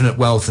with infinite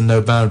wealth and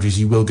no boundaries,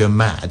 you will go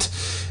mad.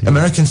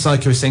 American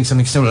Psycho is saying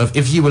something similar.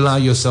 If you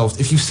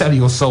sell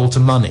your soul to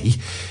money,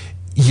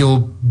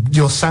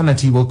 your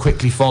sanity will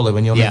quickly follow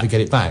and you'll never get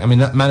it back. I mean,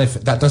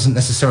 that doesn't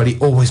necessarily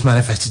always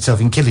manifest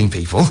itself in killing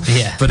people,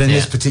 but in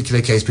this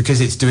particular case,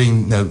 because it's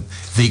doing, the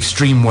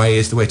extreme way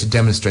is the way to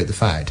demonstrate the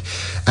fact.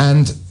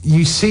 And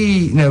you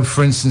see,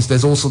 for instance,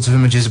 there's all sorts of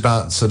images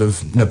about sort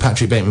of,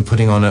 Patrick Bateman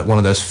putting on one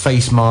of those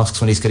face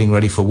masks when he's getting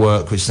ready for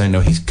work, which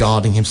he's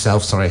guarding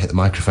himself. Sorry, I hit the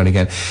microphone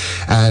again.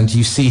 And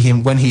you see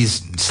him when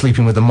he's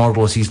sleeping with the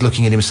models, he's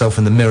looking at himself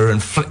in the mirror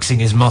and flexing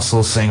his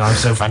muscles, saying, I'm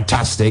so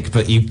fantastic,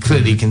 but you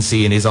clearly can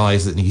see in his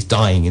eyes that he's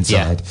dying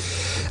inside.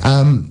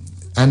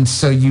 And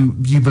so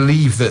you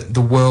believe that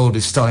the world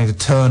is starting to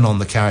turn on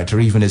the character,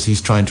 even as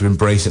he's trying to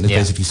embrace it, and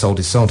as if he sold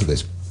his soul to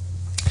this.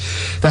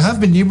 There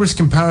have been numerous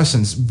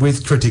comparisons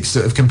with critics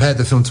that have compared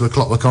the film to A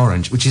Clockwork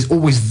Orange, which is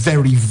always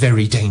very,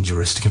 very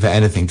dangerous to compare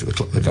anything to A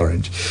Clockwork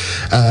Orange.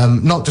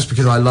 Not just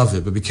because I love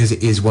it, but because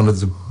it is one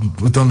of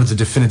the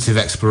definitive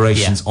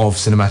explorations of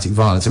cinematic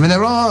violence. I mean,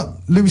 there are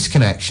loose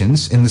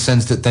connections in the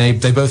sense that they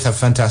both have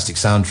fantastic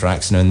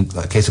soundtracks. In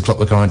the case of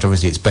Clockwork Orange,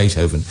 obviously it's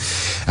Beethoven,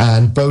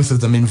 and both of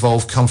them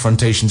involve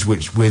confrontations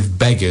with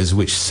beggars,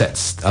 which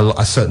sets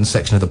a certain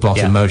section of the plot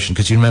in motion.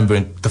 Because you remember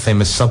the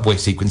famous subway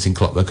sequence in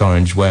Clockwork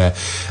Orange where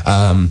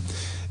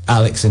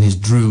Alex and his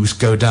Druze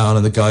go down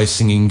and the guy's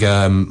singing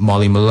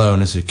Molly Malone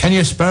and says, "Can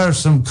you spare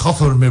some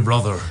copper, me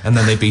brother?" And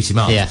then they beat him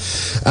up.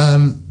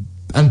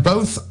 And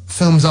both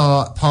films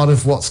are part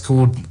of what's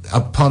called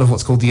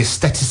the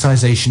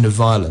aestheticization of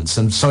violence.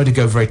 I'm sorry to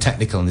go very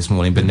technical on this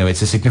morning, but no,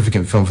 it's a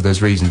significant film for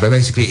those reasons. But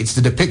basically, it's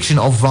the depiction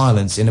of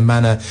violence in a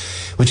manner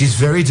which is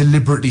very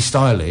deliberately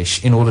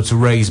stylish in order to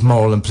raise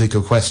moral and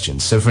political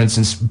questions. So, for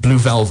instance, Blue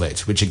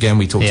Velvet, which again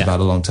we talked about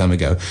a long time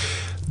ago.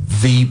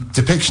 The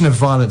depiction of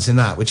violence in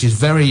that, which is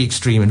very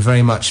extreme and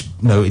very much,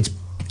 it's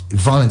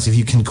violence, if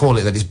you can call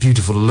it that, is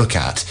beautiful to look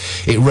at.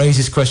 It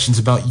raises questions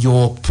about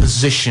your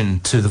position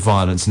to the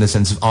violence in the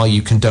sense of, are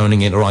you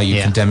condoning it or are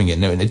you condemning it?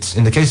 No, and it's,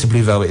 in the case of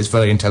Blue Velvet, it's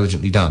very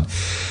intelligently done.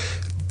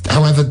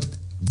 However,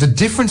 the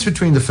difference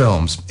between the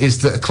films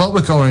is that A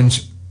Clockwork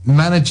Orange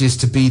manages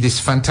to be this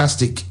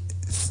fantastic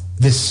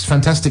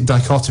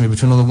dichotomy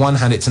between, on the one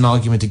hand, it's an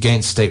argument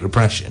against state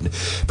repression,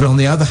 but on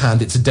the other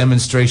hand, it's a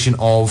demonstration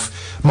of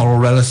moral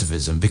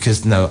relativism,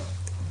 because the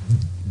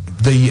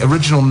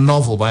original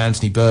novel by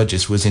Anthony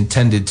Burgess was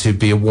intended to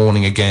be a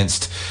warning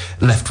against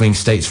left-wing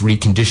states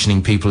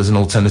reconditioning people as an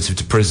alternative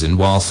to prison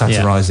while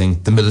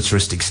satirizing the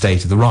militaristic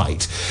state of the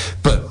right.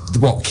 But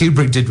what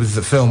Kubrick did with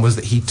the film was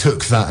that he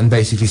took that and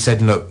basically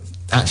said, look,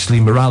 actually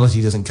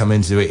morality doesn't come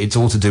into it, it's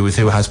all to do with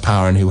who has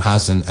power and who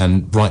hasn't,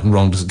 and right and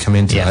wrong doesn't come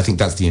into it. I think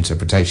that's the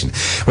interpretation.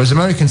 Whereas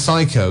American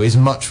Psycho is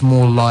much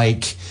more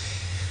like,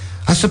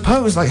 I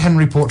suppose, like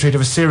Henry Portrait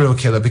of a Serial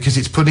Killer, because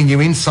it's putting you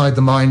inside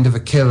the mind of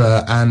a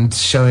killer and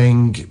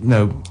showing,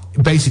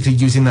 basically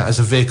using that as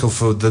a vehicle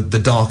for the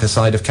darker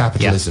side of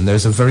capitalism.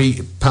 There's a very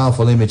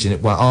powerful image in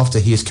it where after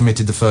he has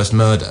committed the first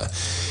murder,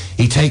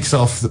 he takes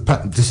off,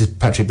 this is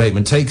Patrick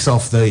Bateman, takes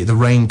off the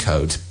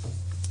raincoat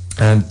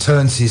and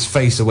turns his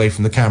face away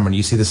from the camera, and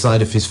you see the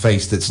side of his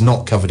face that's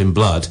not covered in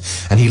blood,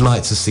 and he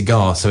lights a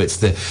cigar. So it's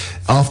the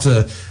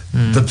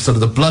sort of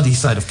the bloody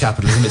side of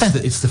capitalism,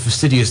 it's the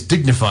fastidious,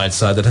 dignified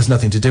side that has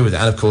nothing to do with it.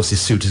 And of course his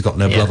suit has got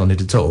no blood on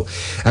it at all.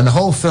 And the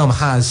whole film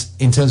has,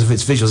 in terms of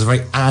its visuals, a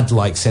very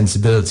ad-like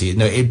sensibility.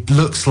 It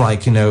looks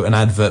like, an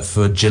advert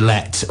for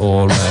Gillette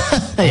or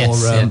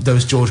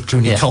those George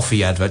Clooney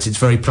coffee adverts. It's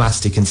very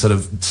plastic and sort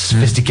of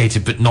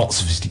sophisticated, but not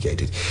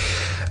sophisticated.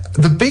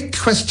 The big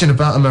question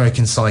about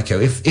American Psycho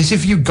is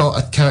if you've got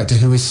a character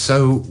who is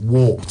so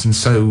warped and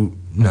so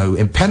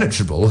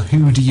impenetrable,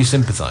 who do you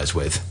sympathise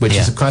with? Which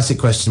is a classic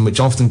question which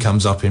often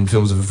comes up in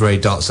films of a very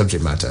dark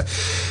subject matter.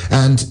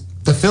 And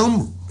the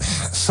film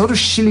sort of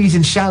shillies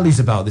and shallies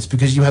about this,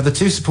 because you have the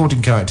two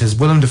supporting characters,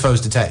 Willem Dafoe's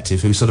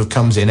detective, who sort of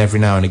comes in every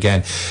now and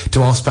again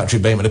to ask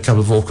Patrick Bateman a couple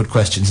of awkward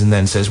questions and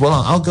then says, well,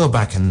 I'll go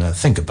back and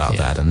think about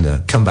that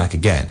and come back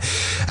again.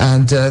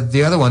 And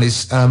the other one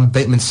is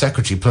Bateman's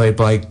secretary, played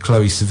by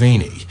Chloe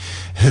Sevigny,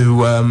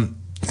 who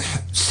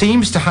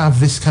seems to have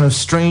this kind of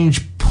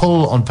strange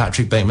pull on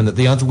Patrick Bateman that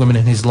the other women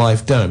in his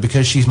life don't,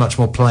 because she's much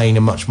more plain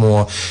and much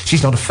more,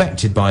 she's not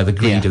affected by the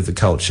greed of the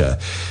culture.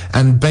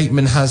 And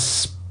Bateman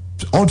has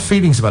odd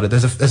feelings about it.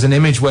 There's an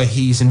image where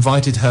he's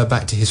invited her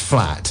back to his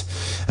flat,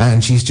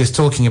 and she's just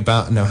talking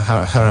about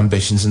her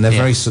ambitions, and they're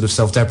very sort of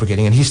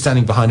self-deprecating, and he's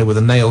standing behind her with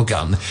a nail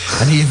gun,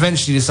 and he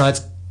eventually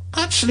decides,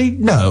 actually,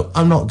 no,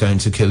 I'm not going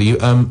to kill you,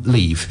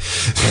 leave.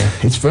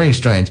 It's very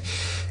strange.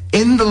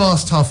 In the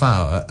last half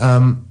hour,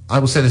 I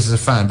will say this as a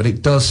fan, but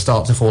it does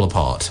start to fall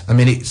apart. I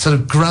mean, it sort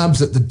of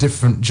grabs at the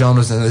different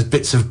genres, and there's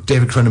bits of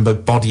David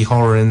Cronenberg body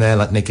horror in there,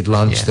 like Naked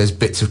Lunch, there's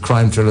bits of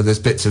crime thriller, there's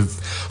bits of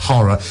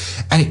horror,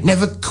 and it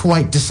never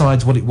quite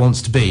decides what it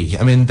wants to be.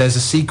 I mean, there's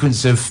a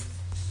sequence of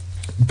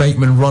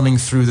Bateman running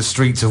through the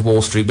streets of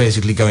Wall Street,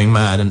 basically going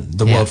mad, and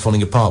the world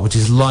falling apart, which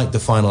is like the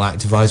final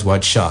act of Eyes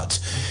Wide Shut,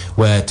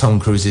 where Tom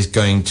Cruise is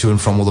going to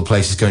and from all the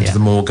places, going to the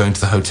mall, going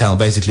to the hotel.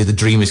 Basically, the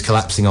dream is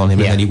collapsing on him,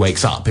 and then he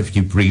wakes up, if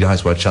you read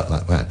Eyes Wide Shut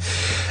like that.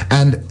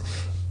 And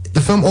the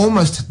film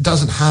almost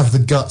doesn't have the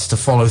guts to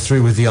follow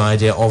through with the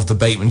idea of the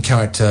Bateman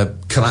character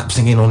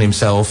collapsing in on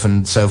himself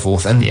and so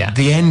forth. And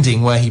the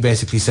ending, where he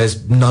basically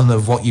says none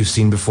of what you've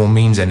seen before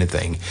means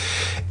anything.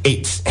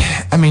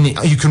 I mean,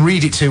 you can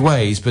read it two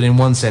ways, but in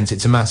one sense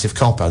it's a massive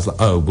cop-out. It's like,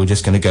 oh, we're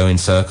just going to go in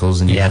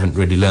circles and you haven't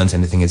really learned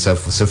anything and so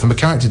forth. So from a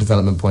character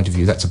development point of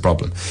view, that's a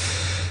problem.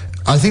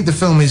 I think the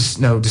film is,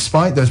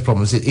 despite those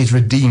problems, it is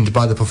redeemed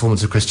by the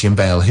performance of Christian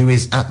Bale, who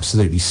is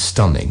absolutely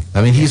stunning.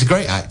 I mean, he's a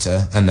great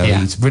actor, and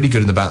he's really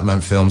good in the Batman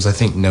films. I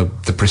think,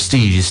 The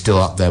Prestige is still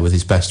up there with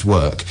his best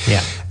work.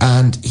 Yeah.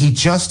 And he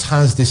just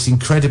has this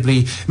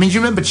incredibly... I mean, do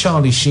you remember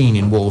Charlie Sheen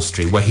in Wall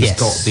Street, where he's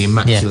got the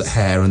immaculate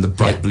hair and the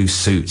bright blue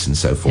suits and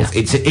so forth?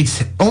 Yeah.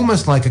 It's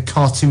almost like a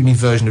cartoony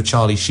version of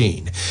Charlie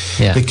Sheen.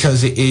 Yeah.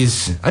 Because it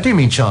is... I do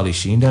mean Charlie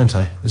Sheen, don't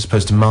I? As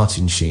opposed to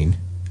Martin Sheen.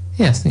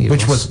 Yeah, I think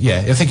it was.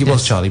 I think it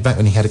was Charlie, back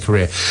when he had a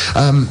career.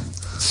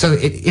 So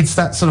it's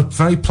that sort of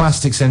very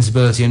plastic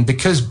sensibility, and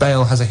because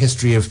Bale has a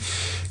history of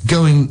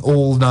going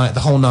all night,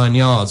 the whole 9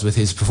 yards with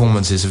his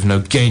performances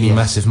of gaining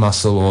massive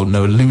muscle or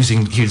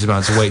losing huge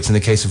amounts of weight in the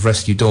case of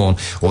Rescue Dawn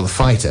or The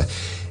Fighter.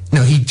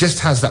 He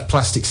just has that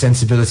plastic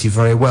sensibility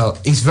very well.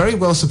 He's very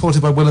well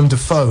supported by Willem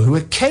Dafoe, who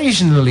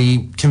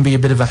occasionally can be a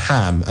bit of a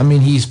ham. I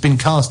mean, he's been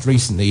cast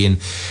recently in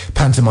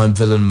pantomime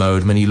villain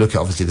mode. I mean, you look at,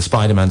 obviously, the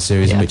Spider-Man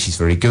series, in which he's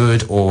very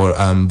good, or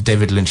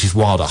David Lynch's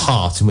Wild at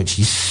Heart, in which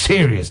he's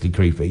seriously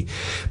creepy.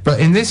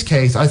 But in this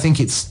case, I think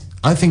it's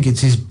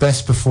his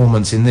best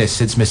performance in this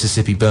since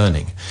Mississippi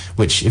Burning,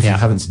 which, if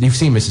you've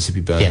seen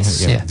Mississippi Burning,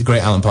 the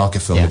great Alan Parker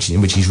film,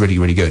 in which he's really,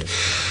 really good.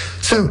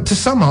 So, to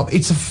sum up,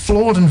 it's a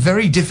flawed and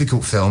very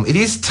difficult film. It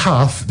is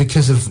tough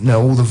because of,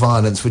 all the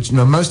violence, which,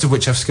 most of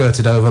which I've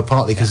skirted over,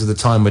 partly because of the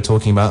time we're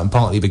talking about, and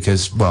partly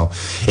because,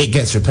 it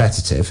gets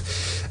repetitive.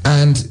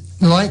 And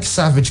like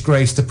Savage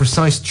Grace, the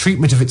precise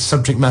treatment of its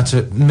subject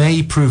matter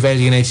may prove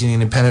alienating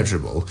and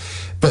impenetrable.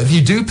 But if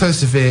you do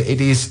persevere,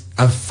 it is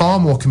a far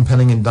more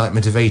compelling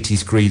indictment of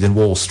 80s greed than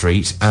Wall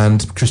Street,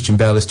 and Christian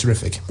Bale is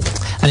terrific.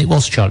 And it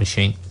was Charlie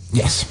Sheen.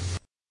 Yes.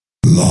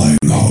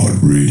 Lionheart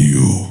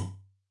Radio.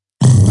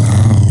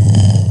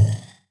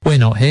 We're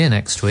not here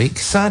next week.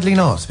 Sadly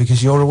not,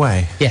 because you're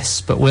away.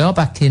 Yes, but we are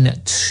back in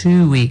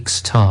 2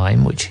 weeks'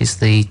 time, which is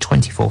the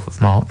 24th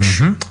of March.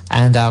 Mm-hmm.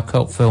 And our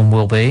cult film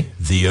will be...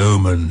 The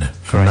Omen,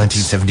 from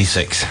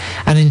 1976.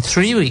 And in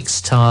 3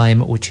 weeks'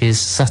 time, which is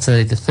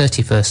Saturday the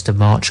 31st of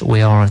March,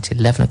 we are at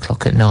 11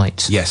 o'clock at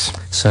night. Yes.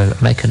 So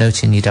make a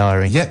note in your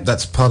diary. Yep,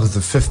 that's part of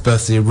the 5th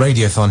birthday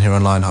radiothon here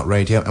on Lionheart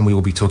Radio, and we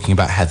will be talking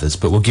about Heathers,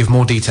 but we'll give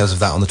more details of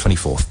that on the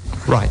 24th.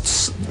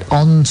 Right,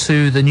 on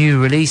to the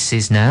new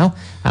releases now,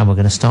 and we're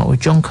going to start with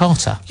John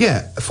Carter.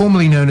 Yeah,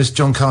 formerly known as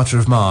John Carter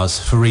of Mars,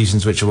 for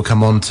reasons which we'll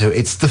come on to.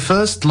 It's the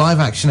first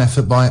live-action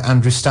effort by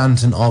Andrew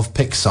Stanton of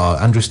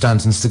Pixar. Andrew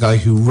Stanton's the guy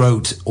who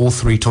wrote all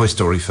 3 Toy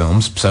Story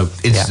films, so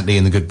instantly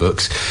in the good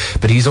books.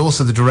 But he's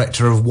also the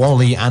director of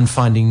WALL-E and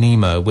Finding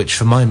Nemo, which,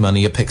 for my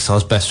money, are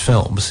Pixar's best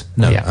films.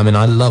 I mean,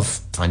 I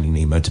love Finding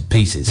Nemo to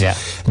pieces. Yeah.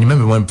 And you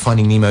remember when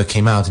Finding Nemo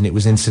came out and it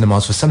was in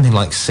cinemas for something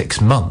like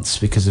 6 months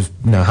because of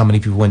how many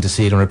people went to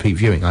see it on repeat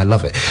viewing. I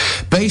love it.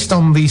 Based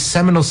on the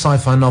seminal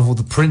sci-fi novel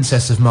The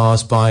Princess of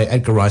Mars by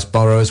Edgar Rice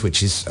Burroughs,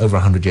 which is over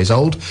 100 years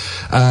old.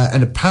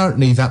 And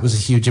apparently that was a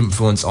huge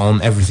influence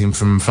on everything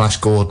from Flash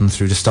Gordon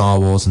through to Star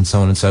Wars and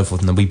so on and so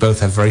forth. And we both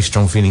have very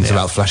strong feelings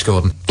about Flash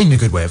Gordon. In a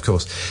good way, of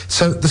course.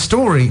 So the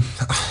story,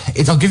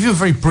 I'll give you a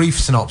very brief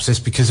synopsis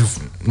because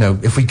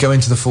of, if we go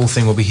into the full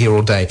thing, we'll be here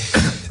all day.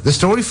 The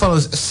story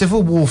follows a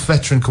Civil War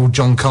veteran called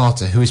John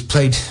Carter, who is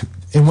played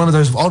in one of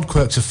those odd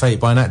quirks of fate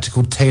by an actor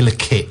called Taylor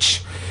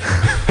Kitsch.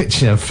 which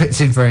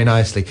fits in very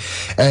nicely.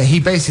 He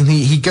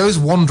goes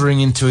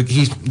wandering into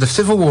the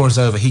Civil War is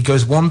over. He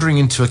goes wandering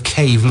into a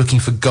cave looking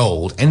for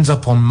gold. Ends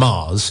up on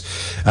Mars.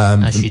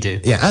 As you do.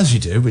 Yeah, as you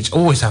do, which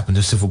always happened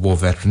to Civil War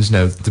veterans.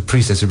 The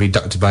priestess are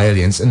abducted by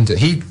aliens, and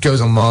he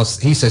goes on Mars.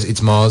 He says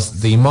it's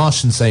Mars. The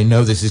Martians say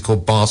no, this is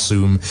called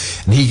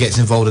Barsoom, and he gets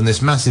involved in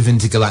this massive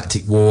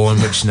intergalactic war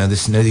in which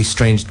these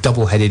strange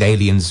double-headed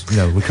aliens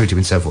recruit him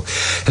and so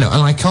forth. And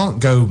I can't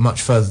go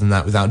much further than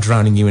that without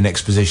drowning you in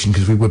exposition,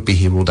 because we would be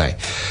here all day.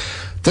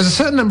 There's a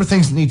certain number of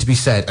things that need to be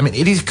said. I mean,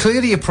 it is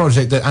clearly a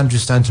project that Andrew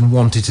Stanton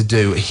wanted to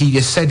do. He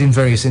has said in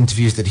various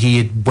interviews that he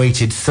had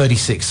waited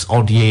 36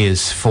 odd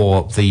years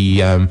for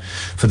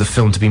the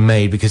film to be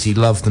made, because he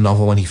loved the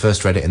novel when he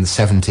first read it in the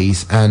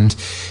 70s, and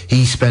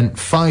he spent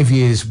 5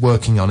 years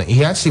working on it.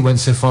 He actually went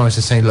so far as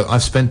to say, look,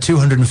 I've spent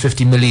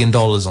 $250 million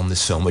on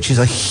this film, which is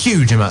a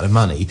huge amount of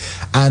money,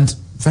 and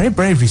very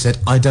bravely said,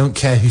 I don't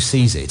care who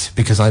sees it,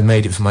 because I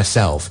made it for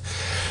myself,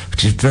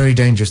 which is a very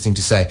dangerous thing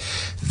to say.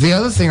 The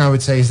other thing I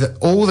would say is that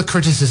all the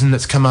criticism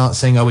that's come out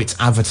saying, oh, it's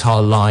Avatar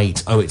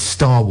light, oh, it's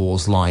Star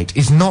Wars light,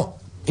 is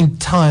not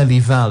entirely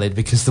valid,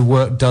 because the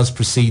work does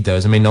precede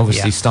those. I mean,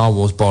 obviously Star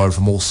Wars borrowed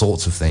from all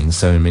sorts of things,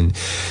 so I mean,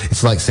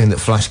 it's like saying that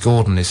Flash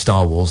Gordon is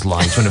Star Wars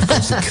light, when of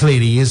course it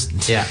clearly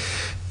isn't. Yeah.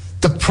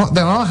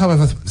 There are,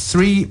 however,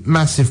 three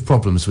massive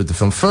problems with the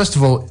film. First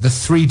of all, the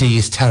 3D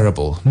is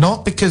terrible.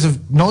 Not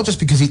just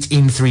because it's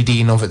in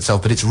 3D in of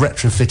itself, but it's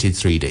retrofitted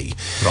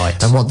 3D.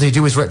 Right. And what they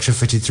do with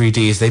retrofitted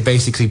 3D is they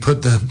basically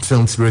put the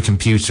film through a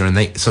computer and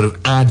they sort of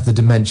add the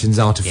dimensions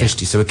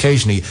artificially. So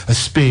occasionally a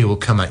spear will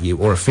come at you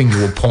or a finger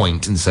will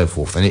point and so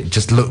forth, and it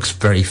just looks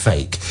very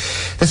fake.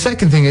 The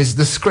second thing is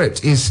the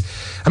script is...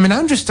 I mean,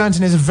 Andrew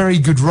Stanton is a very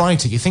good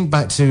writer. You think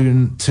back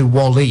to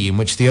Wall-E, in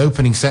which the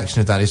opening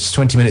section of that is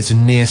 20 minutes of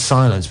near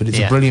silence, but it's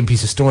a brilliant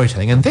piece of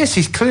storytelling. And this,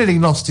 he's clearly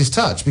lost his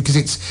touch, because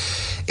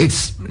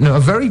it's a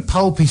very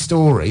pulpy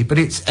story, but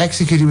it's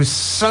executed with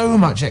so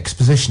much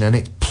exposition, and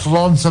it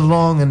plods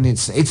along, and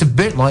it's a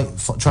bit like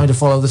trying to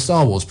follow the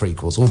Star Wars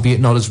prequels, albeit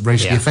not as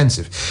racially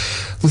offensive.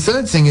 The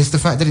third thing is the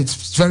fact that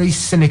it's very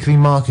cynically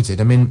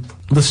marketed. I mean,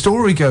 the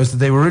story goes that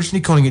they were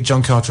originally calling it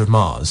John Carter of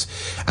Mars,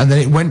 and then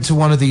it went to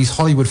one of these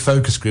Hollywood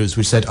focus groups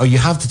which said, oh, you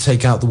have to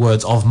take out the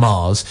words of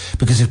Mars,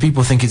 because if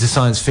people think it's a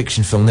science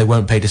fiction film, they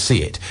won't pay to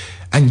see it.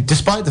 And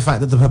despite the fact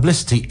that the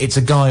publicity, it's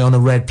a guy on a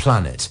red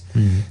planet.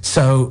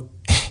 So,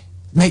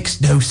 makes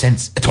no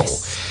sense at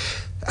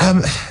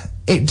all.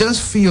 It does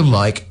feel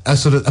like a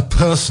sort of a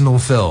personal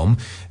film,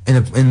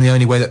 in the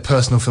only way that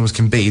personal films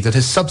can be, that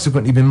has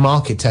subsequently been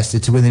market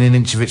tested to within an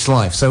inch of its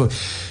life. So,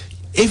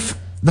 if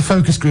the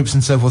focus groups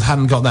and so forth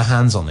hadn't got their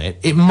hands on it,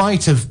 it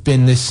might have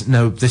been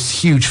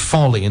this huge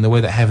folly in the way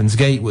that Heaven's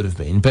Gate would have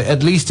been, but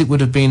at least it would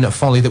have been a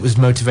folly that was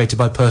motivated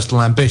by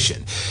personal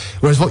ambition.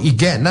 Whereas what you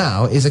get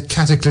now is a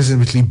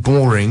cataclysmically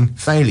boring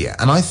failure,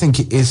 and I think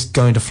it is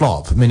going to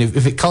flop. I mean,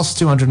 if it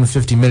costs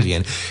 $250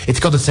 million, it's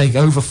got to take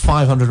over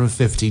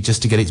 $550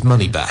 just to get its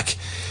money back.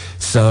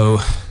 So,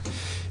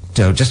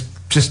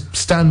 just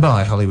stand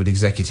by, Hollywood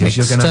executives.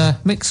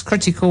 Mixed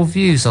critical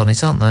views on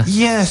it, aren't there?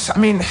 Yes, I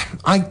mean,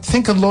 I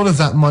think a lot of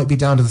that might be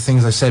down to the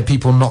things I said,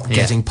 people not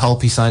getting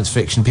pulpy science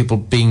fiction, people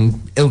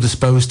being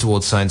ill-disposed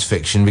towards science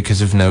fiction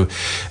because of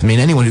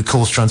anyone who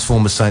calls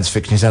Transformers science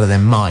fiction is out of their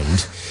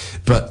mind.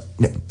 But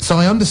so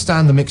I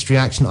understand the mixed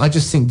reaction. I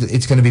just think that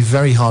it's going to be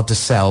very hard to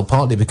sell,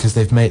 partly because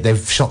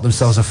they've shot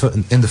themselves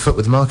in the foot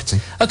with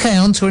marketing. Okay,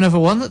 on to another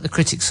one that the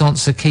critics aren't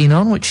so keen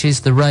on, which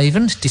is The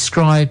Raven,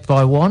 described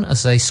by one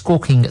as a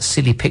squawking,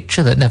 silly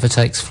picture that never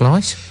takes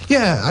flight.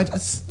 Yeah,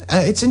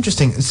 it's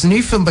interesting. It's a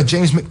new film by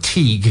James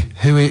McTeague,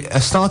 who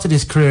started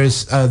his career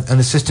as an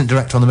assistant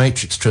director on the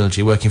Matrix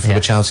trilogy, working for the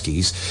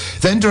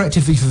Wachowskis, then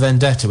directed V for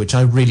Vendetta, which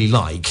I really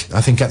like.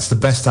 I think that's the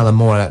best Alan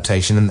Moore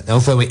adaptation, and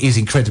although it is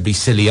incredibly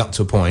silly up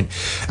to a point.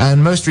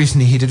 And most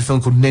recently he did a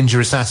film called Ninja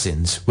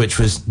Assassins, which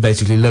was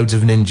basically loads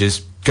of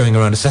ninjas going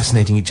around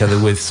assassinating each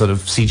other with sort of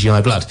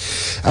CGI blood.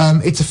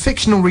 It's a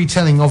fictional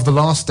retelling of the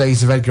last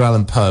days of Edgar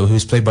Allan Poe,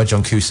 who's played by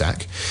John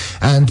Cusack.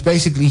 And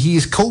basically he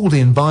is called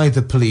in by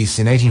the police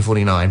in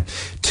 1849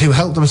 to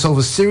help them solve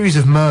a series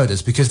of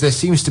murders, because there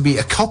seems to be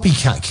a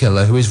copycat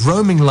killer who is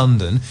roaming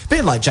London, a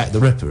bit like Jack the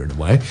Ripper in a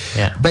way,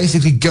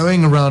 basically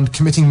going around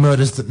committing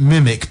murders that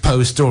mimic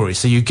Poe's story.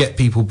 So you get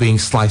people being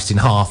sliced in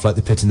half, like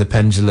the Pit and the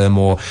Pendulum,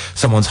 or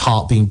someone's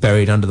heart being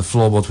buried under the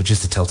floorboards, which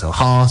is the Telltale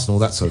Heart, and all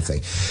that sort of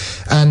thing.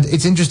 And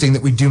it's interesting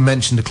that we do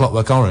mention The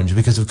Clockwork Orange,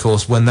 because of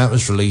course when that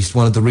was released,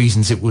 one of the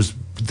reasons it was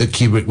that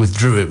Kubrick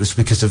withdrew it was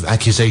because of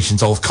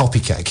accusations of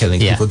copycat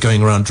killing, people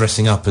going around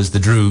dressing up as the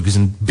Droogs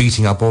and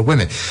beating up old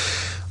women.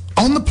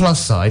 On the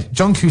plus side,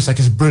 John Cusack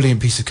is a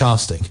brilliant piece of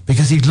casting,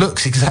 because he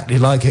looks exactly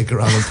like Edgar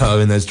Allan Poe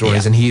in those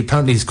drawings, and he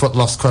apparently has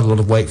lost quite a lot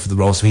of weight for the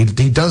role, so he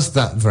does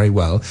that very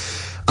well.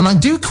 And I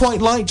do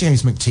quite like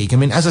James McTeague. I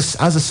mean, as a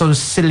sort of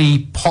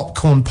silly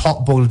popcorn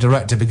potboiler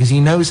director, because he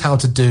knows how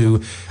to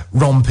do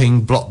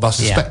romping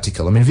blockbuster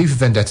spectacle. I mean, V for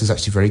Vendetta is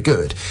actually very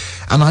good.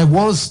 And I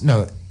was,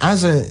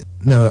 as a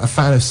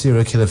fan of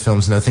serial killer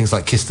films, things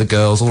like Kiss the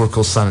Girls, or of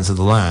course Silence of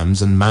the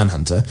Lambs and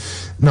Manhunter.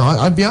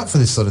 I'd be up for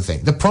this sort of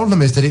thing. The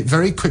problem is that it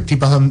very quickly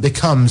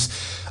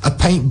becomes a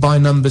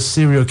paint-by-numbers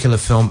serial killer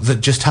film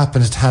that just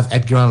happens to have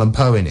Edgar Allan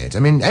Poe in it. I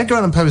mean, Edgar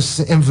Allan Poe's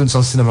influence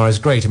on cinema is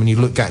great. I mean, you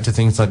look back to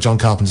things like John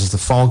Carpenter's The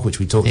Fog, which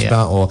we talked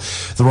about, or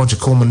the Roger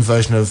Corman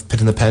version of Pit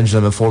and the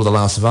Pendulum and Fall of the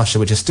Last of Usher,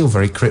 which are still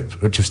very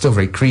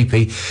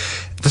creepy.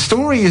 The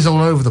story is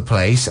all over the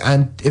place,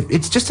 and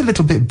it's just a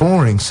little bit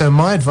boring. So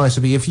my advice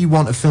would be, if you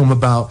want a film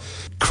about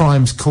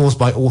crimes caused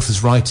by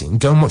authors' writing,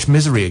 go and watch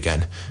Misery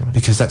again,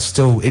 because it's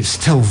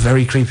still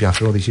very creepy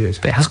after all these years.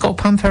 But it has got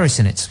Pam Ferris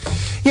in it.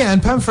 Yeah,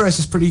 and Pam Ferris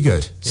is pretty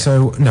good. Yeah.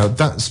 So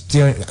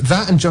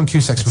that and John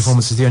Cusack's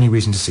performance is the only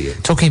reason to see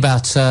it. Talking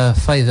about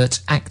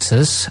favourite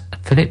actors,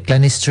 Philip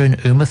Glenister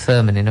and Uma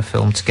Thurman in a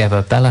film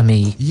together, Bel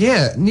Ami.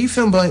 Yeah, new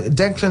film by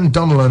Declan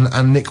Donnellan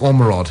and Nick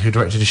Ormerod, who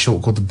directed a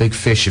short called The Big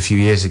Fish a few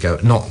years ago,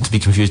 not to be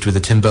confused with the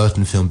Tim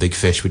Burton film Big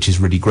Fish, which is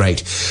really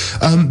great.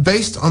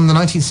 Based on the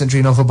 19th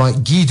century novel by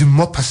Guy de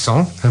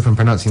Maupassant, hope I'm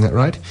pronouncing that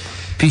right.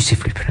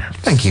 Beautifully pronounced.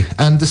 Thank you.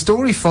 And the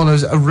story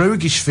follows a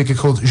roguish figure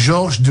called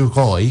Georges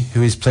Duroy,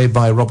 who is played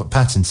by Robert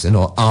Pattinson,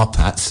 or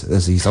R-Pat,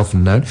 as he's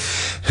often known,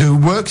 who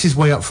works his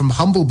way up from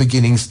humble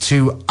beginnings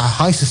to a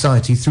high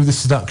society through the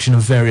seduction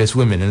of various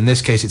women. And in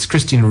this case, it's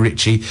Christina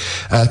Ricci,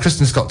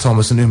 Kristen Scott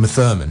Thomas, and Uma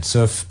Thurman.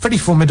 So a pretty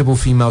formidable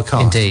female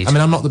cast. Indeed. I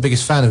mean, I'm not the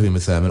biggest fan of Uma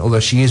Thurman, although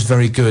she is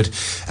very good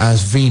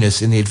as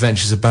Venus in The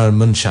Adventures of Baron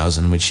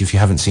Munchausen, which, if you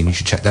haven't seen, you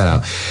should check that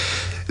out.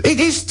 It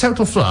is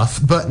total fluff,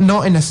 but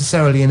not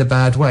necessarily in a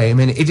bad way. I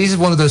mean, it is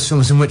one of those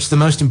films in which the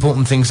most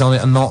important things on it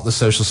are not the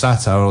social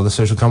satire or the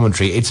social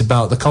commentary. It's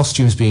about the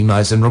costumes being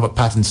nice and Robert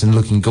Pattinson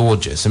looking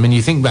gorgeous. I mean,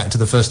 you think back to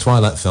the first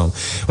Twilight film,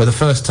 where the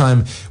first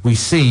time we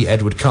see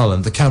Edward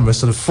Cullen, the camera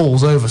sort of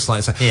falls over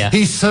slightly. Yeah.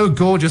 He's so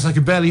gorgeous, I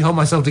could barely hold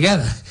myself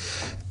together.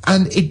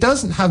 And it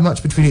doesn't have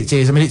much between its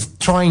ears. I mean, it's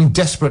trying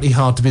desperately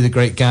hard to be the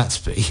Great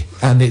Gatsby.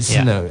 And it's,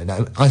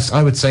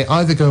 I would say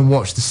either go and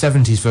watch the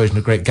 70s version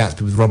of Great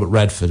Gatsby with Robert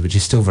Redford, which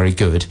is still very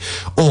good,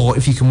 or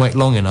if you can wait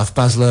long enough,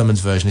 Baz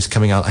Luhrmann's version is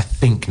coming out, I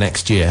think,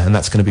 next year, and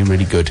that's going to be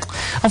really good.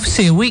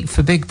 Obviously, a week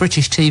for big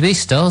British TV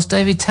stars.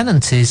 David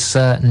Tennant is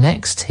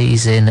next.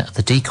 He's in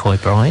The Decoy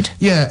Bride.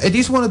 Yeah, it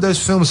is one of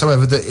those films,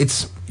 however, that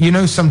it's,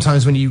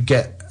 sometimes when you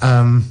get...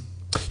 do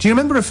you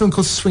remember a film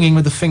called Swinging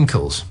with the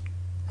Finkles?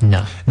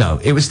 No,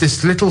 it was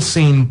this little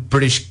scene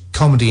British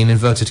comedy in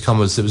inverted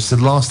commas that was the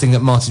last thing that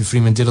Martin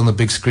Freeman did on the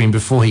big screen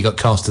before he got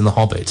cast in The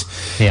Hobbit.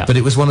 Yeah. But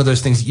it was one of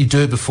those things that you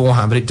do it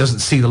beforehand, but it doesn't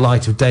see the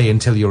light of day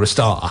until you're a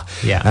star.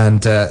 Yeah.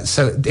 And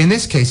so in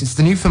this case, it's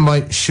the new film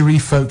by Cherie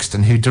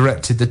Folkestone, who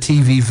directed the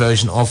TV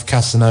version of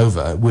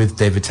Casanova with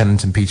David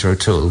Tennant and Peter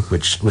O'Toole,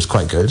 which was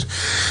quite good.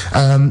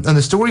 And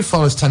the story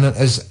follows Tennant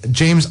as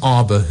James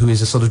Arbour, who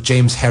is a sort of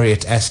James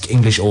Herriot-esque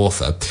English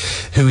author,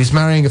 who is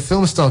marrying a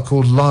film star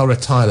called Lara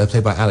Tyler,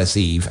 played by Alice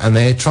Eve, and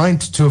they're trying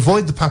to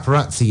avoid the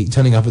paparazzi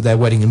turning up at their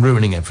wedding and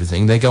ruining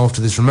everything. They go off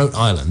to this remote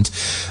island,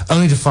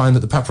 only to find that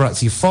the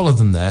paparazzi have followed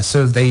them there.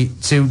 So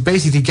to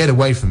basically get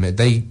away from it,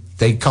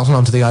 they cotton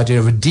on to the idea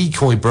of a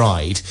decoy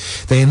bride.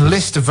 They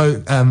enlist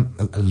a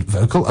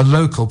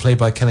local played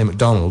by Kelly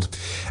MacDonald,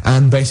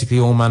 and basically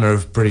all manner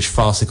of British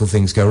farcical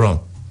things go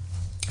wrong.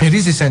 It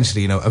is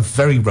essentially, a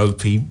very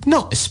ropey,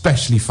 not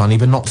especially funny,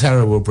 but not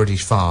terrible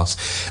British farce.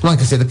 Like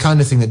I say, the kind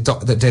of thing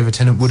that David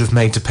Tennant would have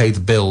made to pay the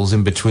bills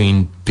in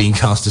between being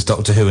cast as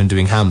Doctor Who and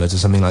doing Hamlet or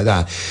something like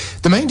that.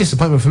 The main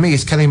disappointment for me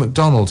is Kelly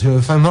MacDonald, who,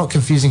 if I'm not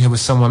confusing her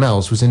with someone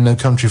else, was in No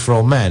Country for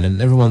Old Men,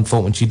 and everyone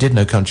thought when she did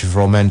No Country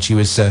for Old Men she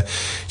was going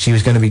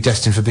to be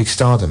destined for big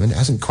stardom, and it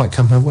hasn't quite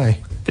come her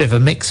way. Bit of a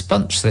mixed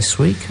bunch this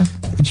week.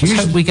 Let's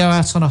hope we go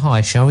out on a high,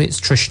 shall we? It's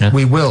Trishna.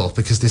 We will,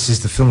 because this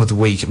is the film of the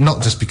week.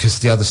 Not just because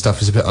the other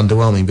stuff is a bit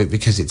underwhelming, but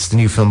because it's the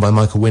new film by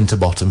Michael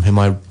Winterbottom, whom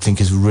I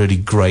think is a really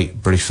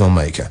great British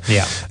filmmaker.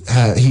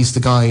 Yeah. He's the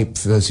guy,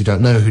 for those who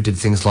don't know, who did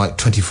things like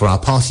 24-Hour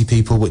Party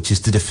People, which is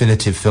the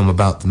definitive film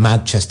about the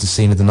Manchester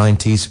scene of the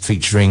 90s,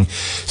 featuring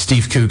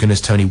Steve Coogan as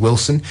Tony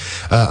Wilson.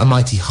 A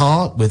Mighty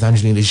Heart, with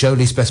Angelina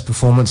Jolie's best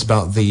performance,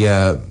 about the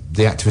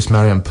activist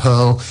Marianne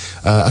Pearl.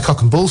 A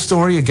Cock and Bull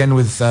Story, again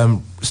with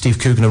Steve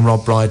Coogan and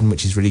Rob Brydon,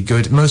 which is really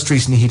good. Most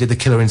recently, he did The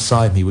Killer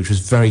Inside Me, which was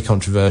very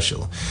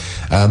controversial.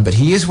 But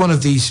he is one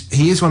of these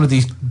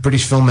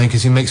British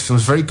filmmakers who makes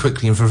films very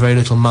quickly and for very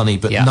little money,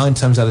 but 9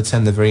 times out of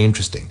 10 they're very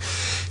interesting.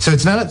 So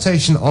it's an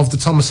adaptation of the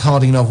Thomas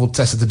Hardy novel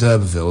Tess of the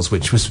D'Urbervilles,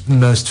 which was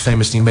most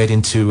famously made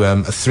into a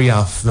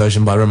 3-hour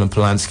version by Roman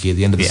Polanski at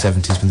the end of the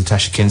 70s with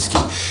Natasha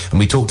Kinski. And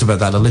we talked about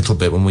that a little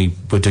bit when we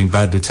were doing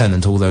Bad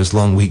Lieutenant all those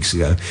long weeks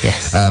ago.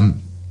 Yes.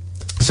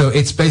 So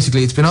it's been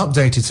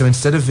updated. So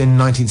instead of in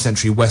 19th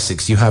century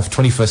Wessex, you have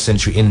 21st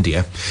century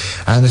India.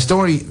 And the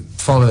story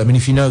followed,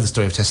 if you know the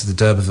story of Tess of the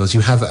D'Urbervilles,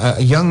 you have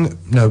a young,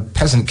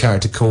 peasant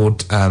character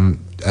called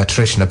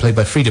Trishna, played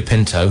by Frida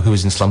Pinto, who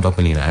is in Slumdog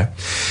Millionaire,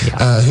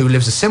 who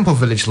lives a simple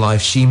village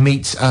life. She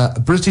meets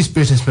a British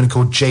businessman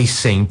called Jay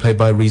Singh, played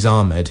by Riz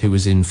Ahmed, who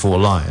was in Four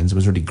Lions,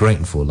 was really great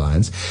in Four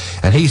Lions.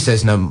 And he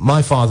says, no,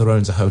 my father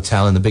owns a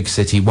hotel in the big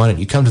city. Why don't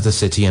you come to the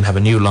city and have a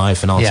new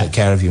life, and I'll take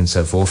care of you, and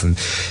so forth. And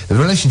the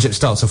relationship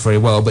starts off very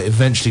well, but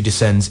eventually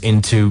descends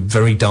into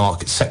very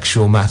dark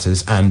sexual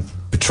matters and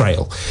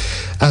betrayal.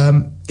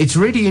 It's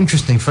really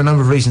interesting for a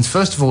number of reasons.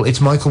 First of all, it's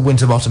Michael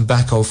Winterbottom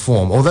back on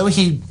form. Although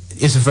he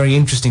is a very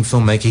interesting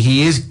filmmaker,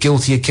 he is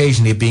guilty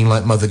occasionally of being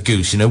like Mother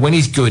Goose. You know, when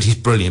he's good, he's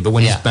brilliant, but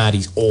when he's bad,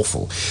 he's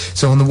awful.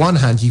 So on the one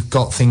hand, you've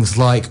got things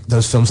like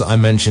those films that I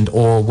mentioned,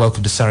 or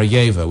Welcome to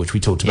Sarajevo, which we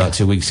talked about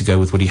 2 weeks ago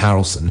with Woody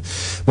Harrelson.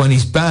 When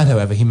he's bad,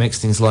 however, he makes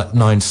things like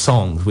 9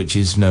 Songs, which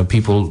is, you know,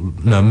 people,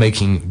 you know,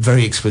 making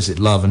very explicit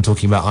love and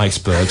talking about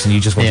icebergs, and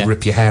you just want to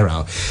rip your hair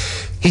out.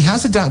 He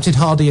has adapted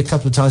Hardy a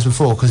couple of times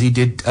before, because he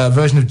did a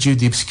version of Jude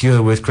the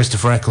Obscure with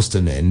Christopher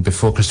Eccleston in,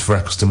 before Christopher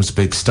Eccleston was a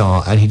big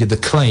star, and he did The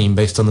Claim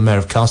based on The Mayor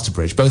of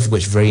Casterbridge, both of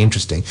which are very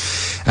interesting.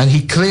 And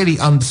he clearly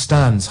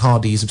understands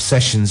Hardy's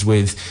obsessions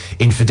with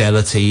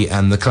infidelity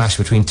and the clash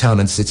between town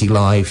and city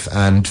life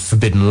and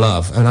forbidden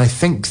love. And I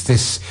think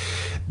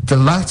the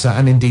latter,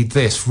 and indeed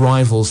this,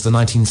 rivals the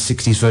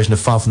 1960s version of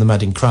Far From the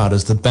Madding Crowd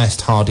as the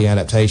best Hardy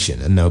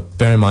adaptation. And no,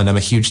 bear in mind, I'm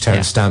a huge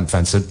Terence Stamp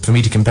fan, so for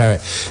me to compare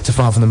it to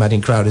Far From the Madding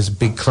Crowd is a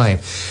big claim.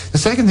 The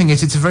second thing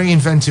is, it's a very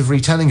inventive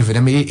retelling of it. I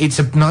mean, it's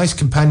a nice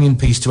companion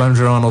piece to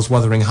Andrew Arnold's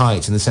Wuthering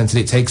Heights, in the sense that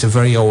it takes a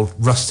very old,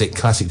 rustic,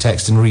 classic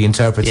text and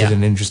reinterprets it in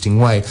an interesting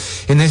way.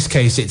 In this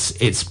case,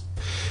 it's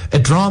a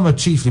drama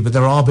chiefly, but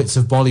there are bits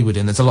of Bollywood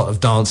in. There's a lot of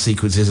dance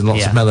sequences and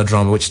lots of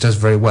melodrama, which does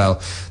very well.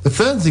 The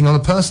third thing, on a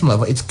personal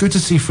level, it's good to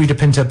see Frida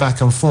Pinto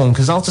back on form,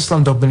 because after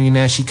Slumdog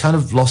Millionaire, she kind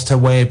of lost her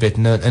way a bit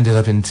and ended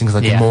up in things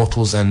like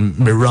Immortals and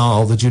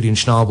Miral, the Julian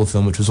Schnabel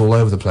film, which was all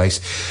over the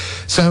place.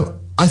 So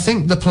I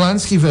think the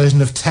Polanski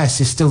version of Tess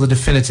is still the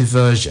definitive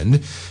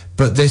version,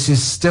 but this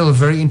is still a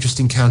very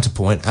interesting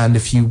counterpoint, and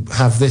if you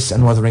have this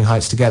and Wuthering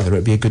Heights together,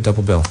 it'd be a good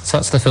double bill. So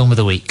that's the film of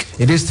the week.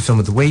 It is the film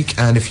of the week,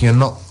 and if you're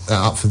not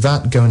up for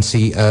that, go and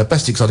see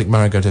Best Exotic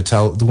Marigold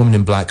Hotel, The Woman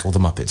in Black, or The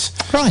Muppets.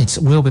 Right,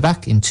 we'll be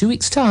back in 2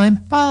 weeks' time.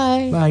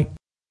 Bye. Bye.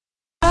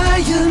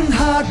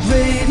 Lionheart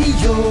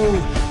Radio,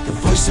 the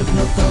voice of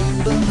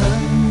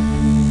Northumberland.